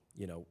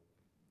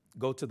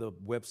 Go to the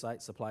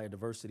website, Supplier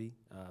Diversity,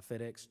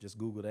 FedEx, just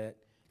Google that,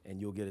 and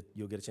you'll get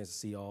a chance to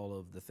see all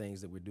of the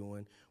things that we're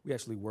doing. We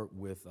actually work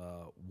with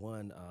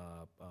one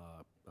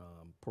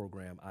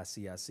program,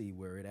 ICIC,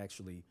 where it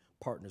actually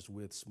partners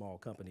with small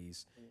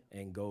companies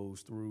and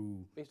goes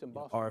through based in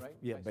Boston, right?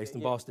 Yeah, based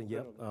in Boston.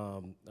 Yep.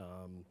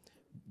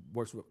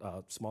 Works with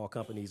small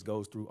companies,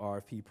 goes through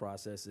RFP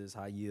processes,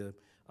 how you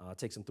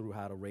takes them through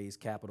how to raise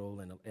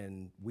capital,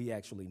 and we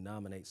actually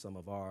nominate some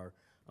of our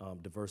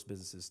diverse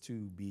businesses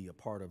to be a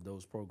part of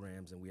those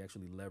programs, and we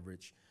actually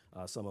leverage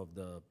some of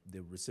the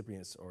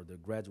recipients or the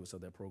graduates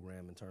of that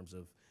program in terms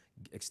of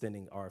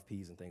extending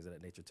RFPs and things of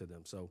that nature to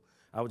them. So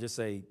I would just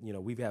say,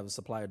 we have a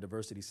supplier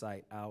diversity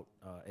site out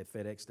at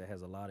FedEx that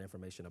has a lot of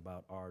information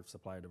about our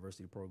supplier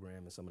diversity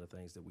program and some of the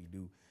things that we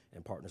do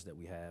and partners that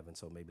we have, and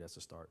so maybe that's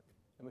a start.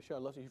 And Michelle,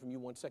 I'd love to hear from you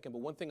 1 second, but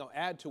one thing I'll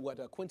add to what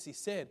Quincy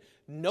said,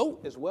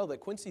 note as well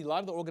that Quincy, a lot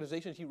of the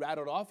organizations he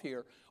rattled off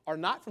here are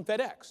not from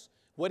FedEx.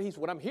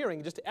 What I'm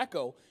hearing, just to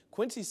echo,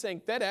 Quincy's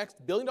saying FedEx,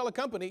 billion-dollar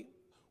company,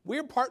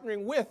 we're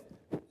partnering with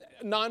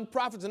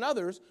nonprofits and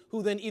others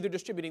who then either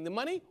distributing the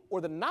money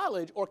or the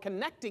knowledge or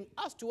connecting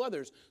us to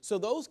others. So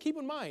those, keep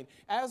in mind,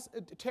 as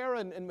Tara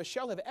and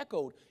Michelle have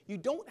echoed, you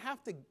don't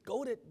have to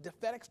go to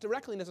FedEx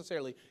directly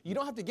necessarily. You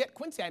don't have to get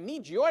Quincy, I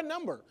need your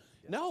number.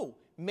 No,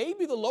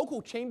 maybe the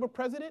local chamber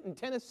president in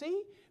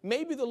Tennessee,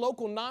 maybe the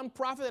local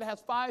nonprofit that has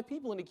 5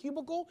 people in a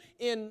cubicle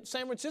in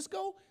San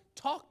Francisco,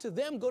 talk to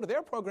them, go to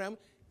their program.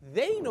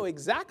 They know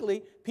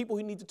exactly people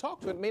who need to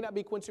talk to. It may not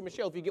be Quincy or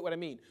Michelle, if you get what I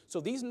mean. So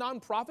these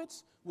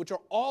nonprofits, which are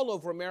all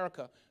over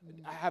America,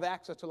 have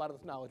access to a lot of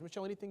this knowledge.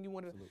 Michelle, anything you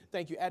wanted to,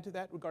 thank you, add to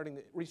that regarding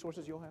the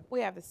resources you'll have?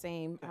 We have the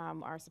same,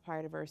 our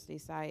supplier diversity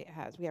site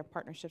we have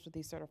partnerships with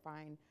these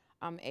certifying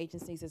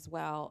agencies as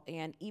well,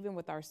 and even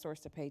with our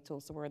source to pay tool,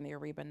 so we're in the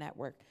Ariba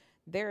network,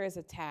 there is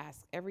a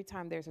task. Every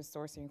time there's a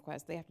sourcing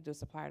request, they have to do a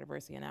supplier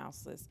diversity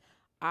analysis.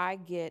 I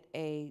get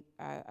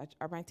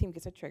my team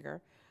gets a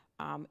trigger,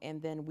 and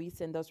then we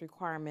send those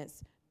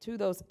requirements to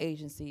those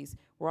agencies.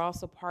 We're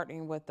also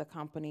partnering with a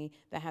company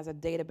that has a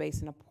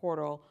database and a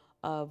portal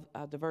of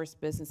diverse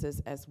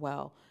businesses as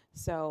well.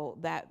 So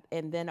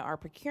and then our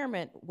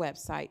procurement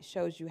website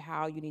shows you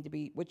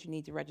what you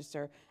need to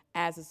register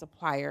as a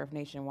supplier of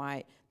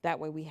Nationwide. That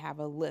way we have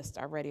a list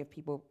already of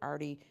people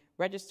already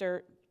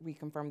registered, we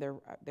confirm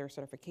their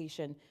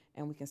certification,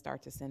 and we can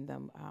start to send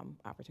them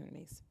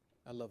opportunities.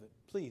 I love it.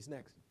 Please,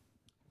 next.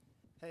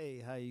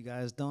 Hey, how you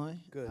guys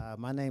doing? Good.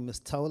 My name is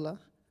Tola.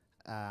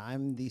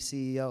 I'm the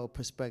CEO of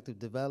Prospective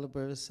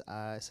Developers.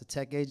 It's a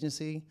tech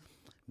agency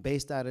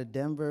based out of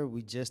Denver.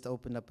 We just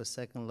opened up a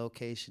second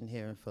location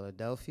here in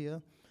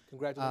Philadelphia.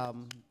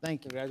 Congratulations.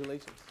 Thank you.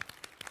 Congratulations.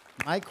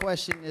 My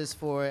question is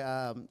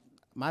for,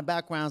 my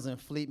background's in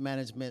fleet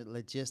management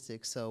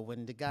logistics, so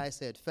when the guy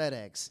said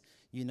FedEx,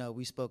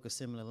 we spoke a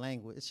similar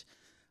language.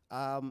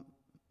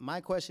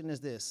 My question is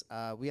this.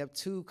 We have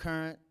 2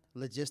 current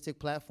logistic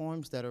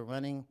platforms that are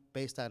running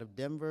based out of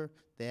Denver.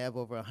 They have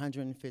over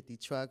 150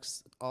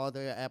 trucks. All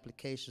their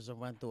applications are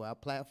run through our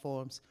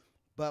platforms.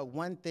 But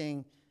one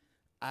thing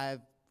I've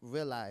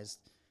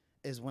realized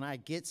is when I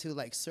get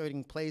to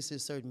certain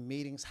places, certain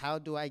meetings, how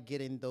do I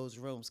get in those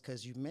rooms?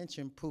 Because you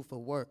mentioned proof of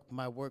work.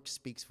 My work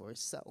speaks for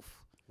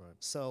itself. Right.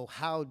 So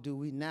how do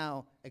we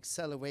now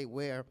accelerate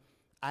where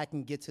I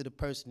can get to the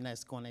person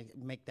that's going to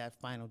make that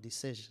final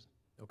decision?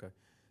 Okay.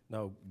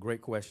 No,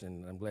 great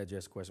question. I'm glad you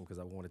asked the question because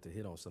I wanted to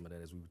hit on some of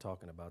that as we were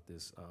talking about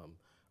this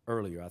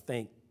earlier. I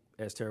think,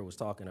 as Tara was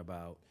talking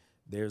about,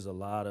 there's a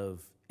lot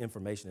of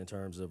information in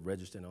terms of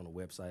registering on a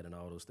website and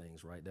all those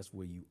things, right? That's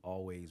where you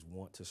always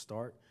want to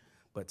start.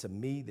 But to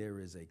me, there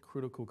is a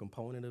critical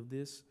component of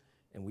this,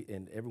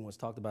 and everyone's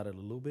talked about it a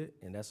little bit,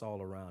 and that's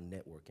all around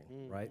networking,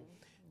 right?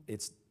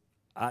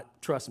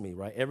 Trust me,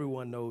 right?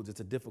 Everyone knows it's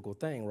a difficult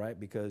thing, right?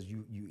 Because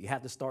you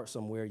have to start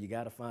somewhere, you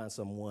got to find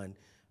someone,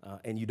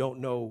 and you don't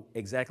know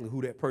exactly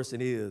who that person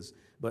is.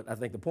 But I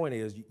think the point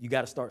is you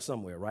got to start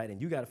somewhere, right?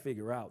 And you got to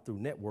figure out through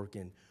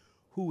networking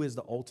who is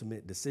the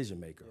ultimate decision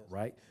maker,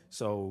 right?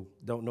 So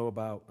don't know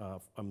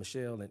about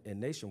Michelle and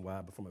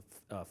Nationwide, but from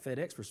a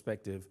FedEx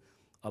perspective,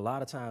 a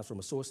lot of times from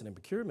a sourcing and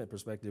procurement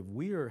perspective,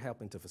 we are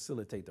helping to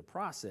facilitate the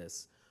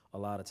process a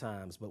lot of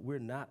times, but we're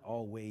not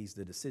always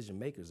the decision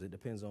makers. It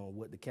depends on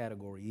what the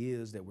category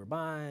is that we're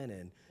buying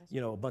and,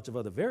 a bunch of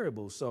other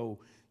variables. So,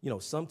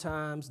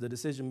 sometimes the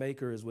decision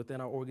maker is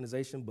within our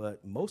organization,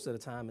 but most of the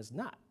time it's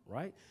not,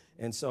 right?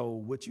 And so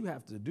what you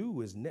have to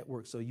do is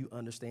network so you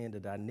understand the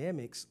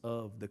dynamics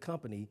of the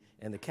company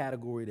and the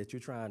category that you're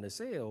trying to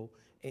sell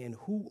and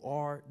who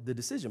are the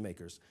decision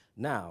makers.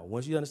 Now,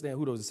 once you understand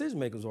who those decision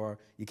makers are,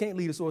 you can't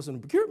leave the sourcing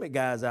and procurement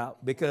guys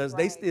out because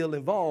they still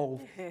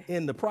involved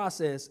in the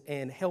process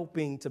and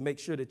helping to make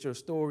sure that your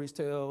story's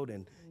told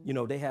and you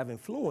know they have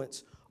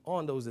influence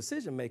on those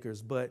decision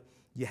makers. But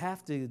you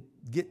have to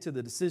get to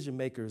the decision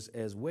makers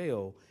as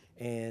well.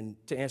 And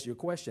to answer your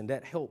question,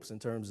 that helps in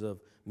terms of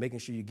making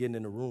sure you're getting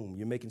in the room.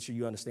 You're making sure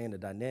you understand the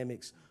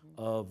dynamics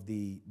of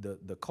the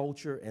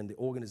culture and the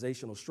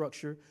organizational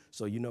structure,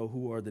 so you know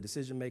who are the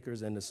decision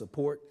makers and the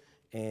support,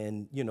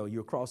 and you know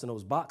you're crossing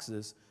those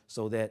boxes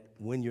so that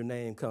when your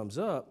name comes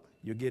up,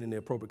 you're getting the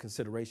appropriate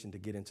consideration to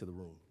get into the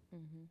room.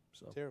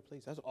 So, Tara,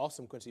 please. That's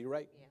awesome, Quincy. You're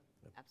right.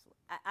 Yeah,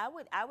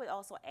 absolutely. I would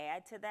also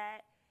add to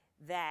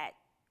that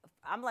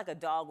I'm like a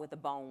dog with a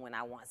bone when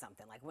I want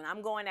something. Like when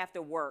I'm going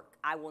after work,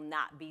 I will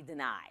not be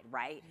denied,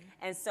 right?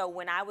 And so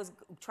when I was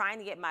trying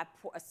to get my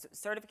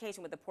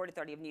certification with the Port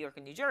Authority of New York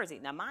and New Jersey,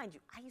 now mind you,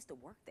 I used to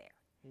work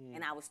there,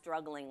 and I was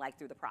struggling like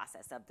through the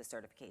process of the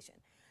certification.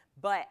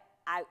 But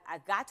I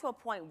got to a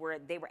point where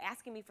they were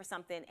asking me for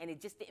something, and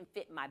it just didn't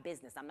fit my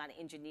business. I'm not an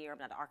engineer, I'm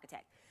not an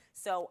architect.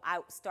 So I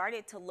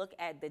started to look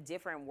at the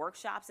different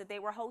workshops that they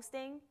were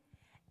hosting,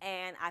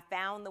 and I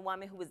found the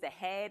woman who was the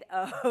head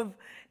of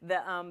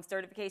the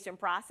certification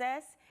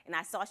process, and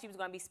I saw she was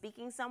going to be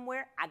speaking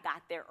somewhere. I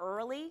got there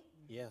early.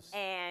 Yes.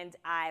 And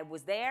I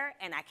was there,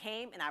 and I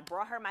came, and I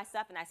brought her my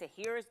stuff, and I said,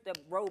 here's the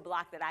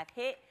roadblock that I've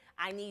hit.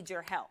 I need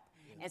your help.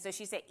 And so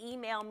she said,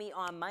 email me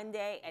on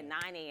Monday at 9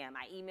 a.m.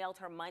 I emailed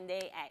her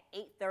Monday at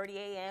 8:30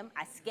 a.m.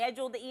 I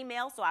scheduled the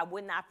email so I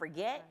would not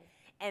forget.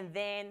 And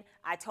then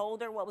I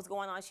told her what was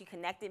going on. She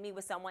connected me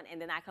with someone, and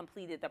then I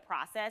completed the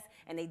process,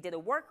 and they did a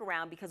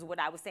workaround because what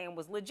I was saying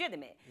was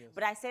legitimate. Yes.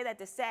 But I say that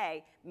to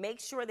say, make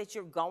sure that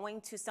you're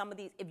going to some of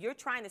these, if you're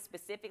trying to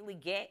specifically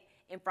get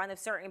in front of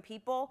certain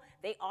people,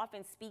 they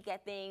often speak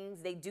at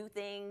things, they do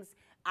things.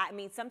 I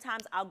mean,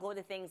 sometimes I'll go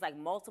to things like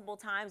multiple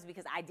times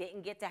because I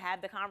didn't get to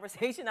have the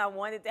conversation I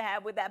wanted to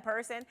have with that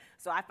person.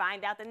 So I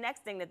find out the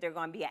next thing that they're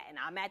going to be at, and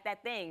I'm at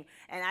that thing.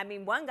 And I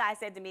mean, one guy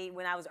said to me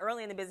when I was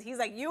early in the business, he's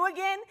like, you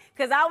again?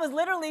 Because I was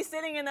literally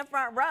sitting in the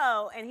front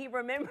row, and he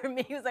remembered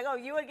me. He was like, oh,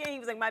 you again? He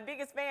was like, my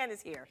biggest fan is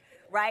here,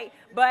 right?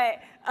 But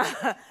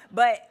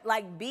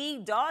like, be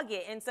dogged.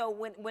 And so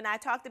when I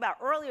talked about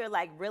earlier,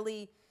 like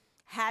really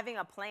having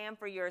a plan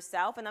for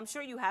yourself, and I'm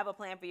sure you have a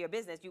plan for your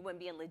business. You wouldn't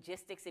be in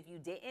logistics if you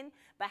didn't,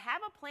 but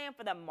have a plan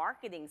for the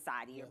marketing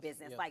side of your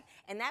business. Yes. Like,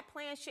 and that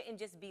plan shouldn't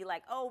just be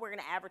like, oh, we're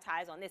gonna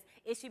advertise on this.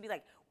 It should be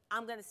like,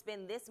 I'm gonna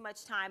spend this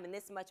much time and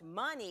this much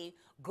money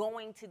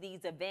going to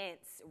these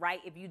events, right?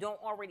 If you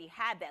don't already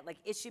have that, like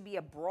it should be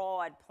a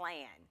broad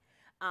plan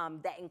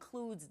that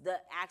includes the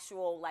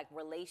actual like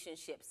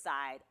relationship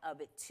side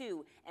of it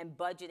too, and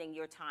budgeting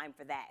your time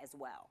for that as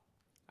well.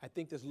 I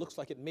think this looks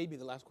like it may be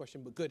the last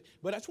question, but good.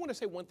 But I just want to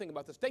say one thing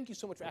about this. Thank you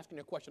so much for asking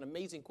your question.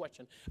 Amazing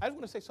question. I just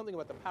want to say something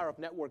about the power of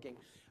networking.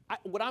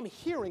 What I'm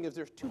hearing is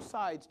there's two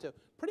sides to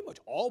pretty much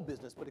all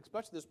business, but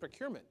especially this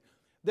procurement.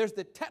 There's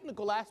the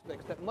technical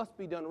aspects that must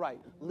be done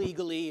right,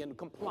 legally and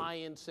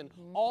compliance and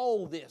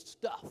all this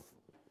stuff.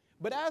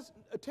 But as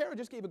Tara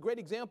just gave a great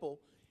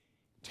example,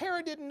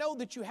 Tara didn't know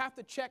that you have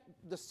to check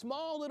the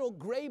small little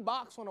gray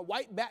box on a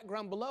white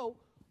background below.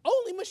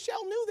 Only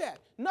Michelle knew that.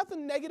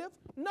 Nothing negative,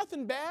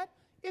 nothing bad.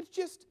 It's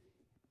just,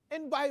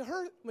 and by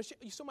her, Michelle,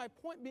 so my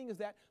point being is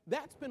that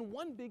that's been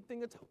one big thing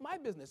that's helped my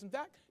business. In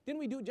fact, didn't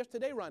we do it just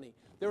today, Ronnie?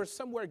 There was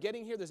somewhere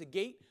getting here, there's a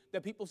gate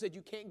that people said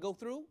you can't go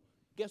through.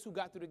 Guess who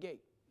got through the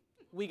gate?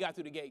 We got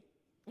through the gate.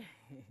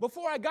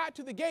 Before I got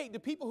to the gate, the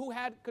people who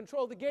had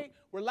control of the gate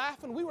were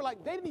laughing. We were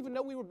like, they didn't even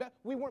know we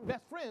weren't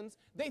best friends.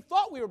 They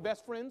thought we were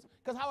best friends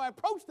because how I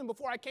approached them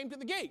before I came to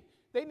the gate.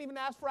 They didn't even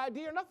ask for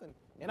ID or nothing,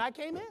 and I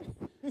came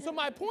in. So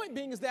my point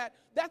being is that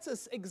that's an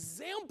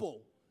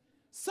example.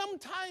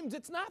 Sometimes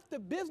it's not the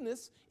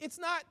business, it's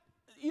not,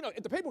 you know,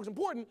 the paperwork's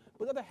important,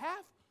 but the other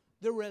half,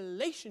 the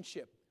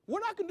relationship. We're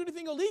not gonna do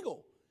anything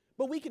illegal,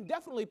 but we can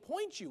definitely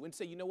point you and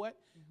say, you know what,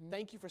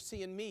 thank you for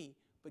seeing me,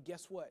 but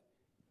guess what?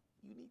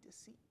 You need to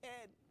see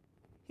Ed.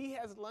 He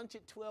has lunch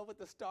at 12 at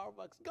the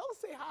Starbucks. Go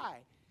say hi.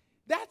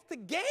 That's the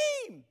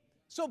game.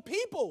 So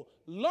people,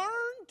 learn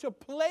to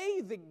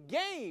play the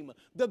game.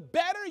 The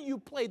better you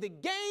play the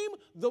game,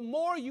 the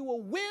more you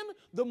will win.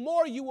 The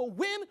more you will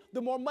win,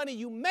 the more money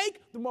you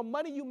make. The more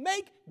money you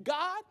make,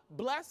 God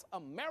bless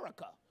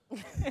America.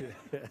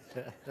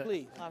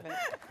 Please. Love it.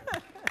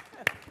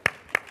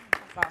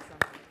 That's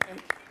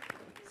awesome.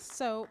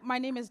 So my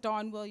name is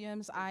Dawn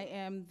Williams. I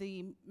am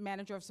the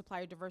manager of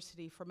supplier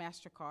diversity for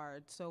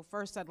MasterCard. So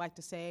first I'd like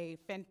to say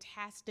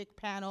fantastic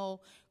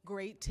panel,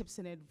 great tips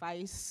and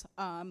advice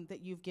that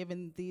you've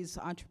given these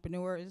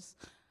entrepreneurs.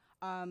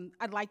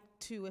 I'd like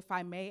to, if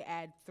I may,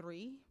 add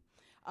three.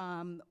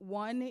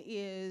 One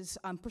is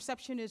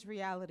perception is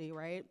reality,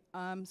 right?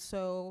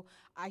 So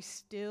I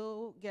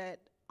still get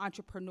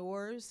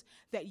entrepreneurs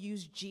that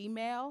use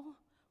Gmail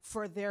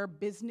for their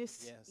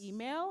business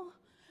email.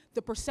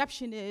 the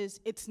perception is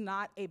it's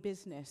not a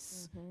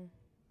business.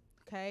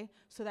 Okay,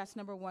 so that's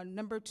number one.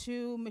 Number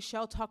two,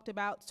 Michelle talked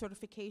about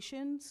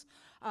certifications.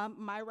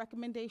 My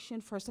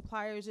recommendation for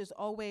suppliers is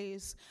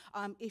always,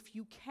 if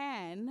you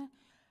can,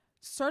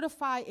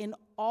 certify in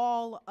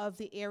all of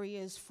the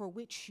areas for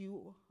which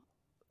you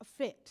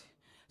fit.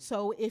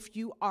 So if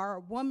you are a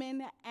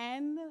woman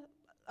and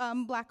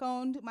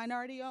Black-owned,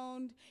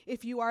 minority-owned,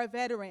 if you are a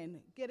veteran,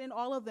 get in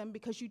all of them,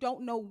 because you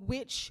don't know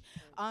which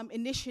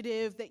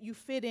initiative that you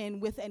fit in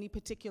with any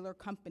particular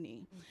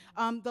company.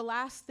 The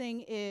last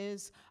thing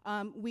is,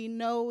 we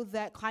know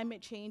that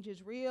climate change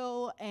is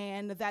real,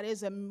 and that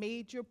is a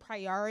major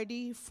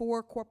priority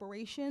for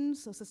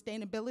corporations, so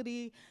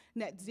sustainability,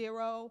 net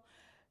zero.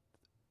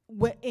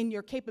 In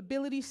your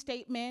capability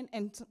statement,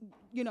 and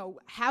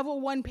have a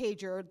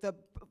one-pager.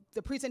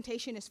 The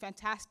presentation is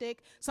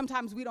fantastic.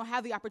 Sometimes we don't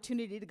have the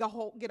opportunity to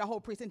get a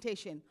whole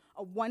presentation,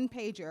 a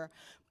one-pager,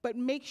 but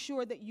make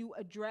sure that you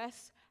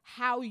address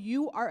how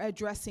you are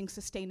addressing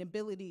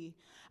sustainability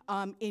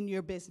in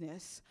your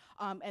business,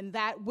 and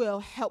that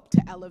will help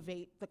to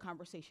elevate the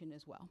conversation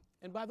as well.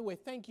 And by the way,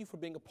 thank you for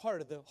being a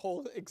part of the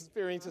whole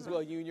experience as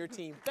well, you and your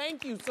team.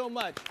 Thank you so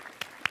much.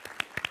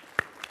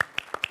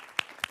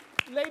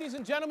 Ladies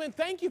and gentlemen,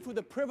 thank you for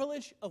the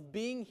privilege of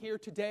being here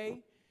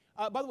today.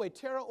 By the way,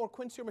 Tara or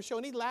Quincy or Michelle,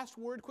 any last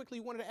word quickly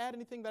you wanted to add?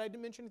 Anything that I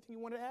didn't mention, anything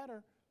you wanted to add,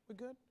 or we're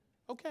good?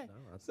 Okay.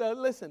 No, so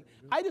listen,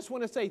 I just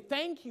want to say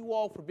thank you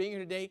all for being here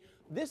today.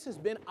 This has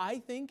been, I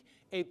think,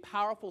 a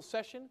powerful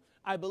session.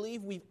 I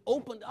believe we've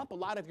opened up a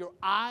lot of your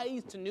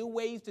eyes to new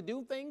ways to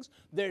do things.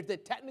 There's the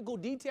technical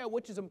detail,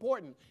 which is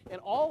important, and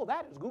all of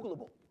that is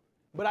Googleable.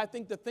 But I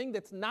think the thing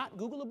that's not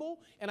Googleable,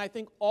 and I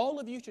think all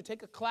of you should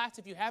take a class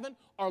if you haven't,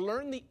 or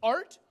learn the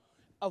art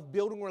of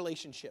building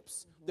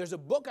relationships. There's a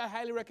book I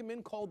highly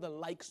recommend called The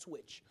Like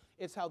Switch.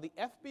 It's how the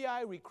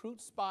FBI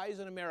recruits spies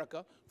in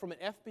America from an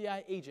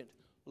FBI agent.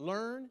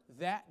 Learn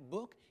that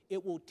book.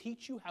 It will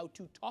teach you how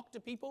to talk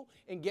to people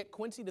and get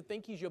Quincy to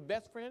think he's your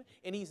best friend,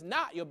 and he's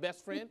not your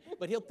best friend,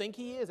 but he'll think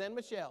he is, and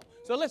Michelle.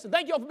 So listen,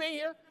 thank you all for being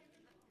here.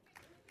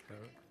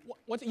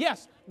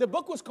 Yes, the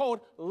book was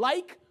called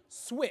Like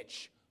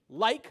Switch.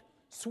 Like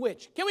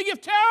Switch. Can we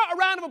give Tara a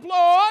round of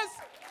applause?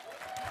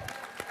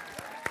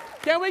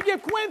 Can we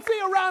give Quincy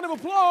a round of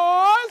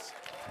applause?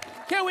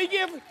 Can we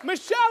give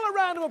Michelle a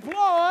round of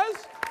applause?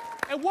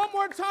 And one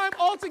more time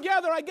all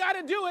together, I got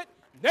to do it.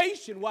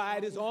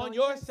 Nationwide is on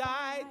your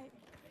side.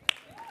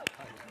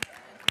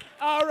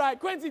 All right,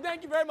 Quincy,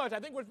 thank you very much. I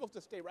think we're supposed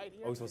to stay right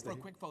here for a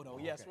quick photo.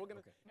 Yes, we're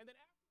going to. And then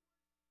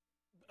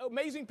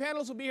amazing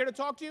panelists will be here to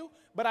talk to you,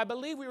 but I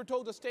believe we were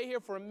told to stay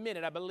here for a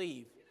minute, I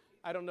believe.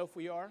 I don't know if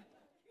we are.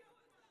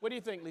 What do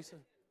you think, Lisa?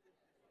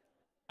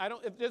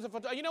 If there's a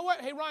photo, you know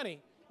what? Hey, Ronnie,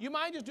 you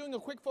mind just doing a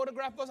quick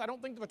photograph of us? I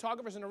don't think the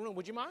photographer's in the room.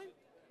 Would you mind?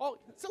 Oh,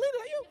 Selena,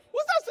 are you?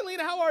 What's up,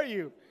 Selena? How are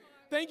you?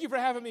 Thank you for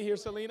having me here,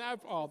 Selena.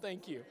 Oh,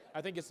 thank you.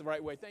 I think it's the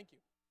right way. Thank you.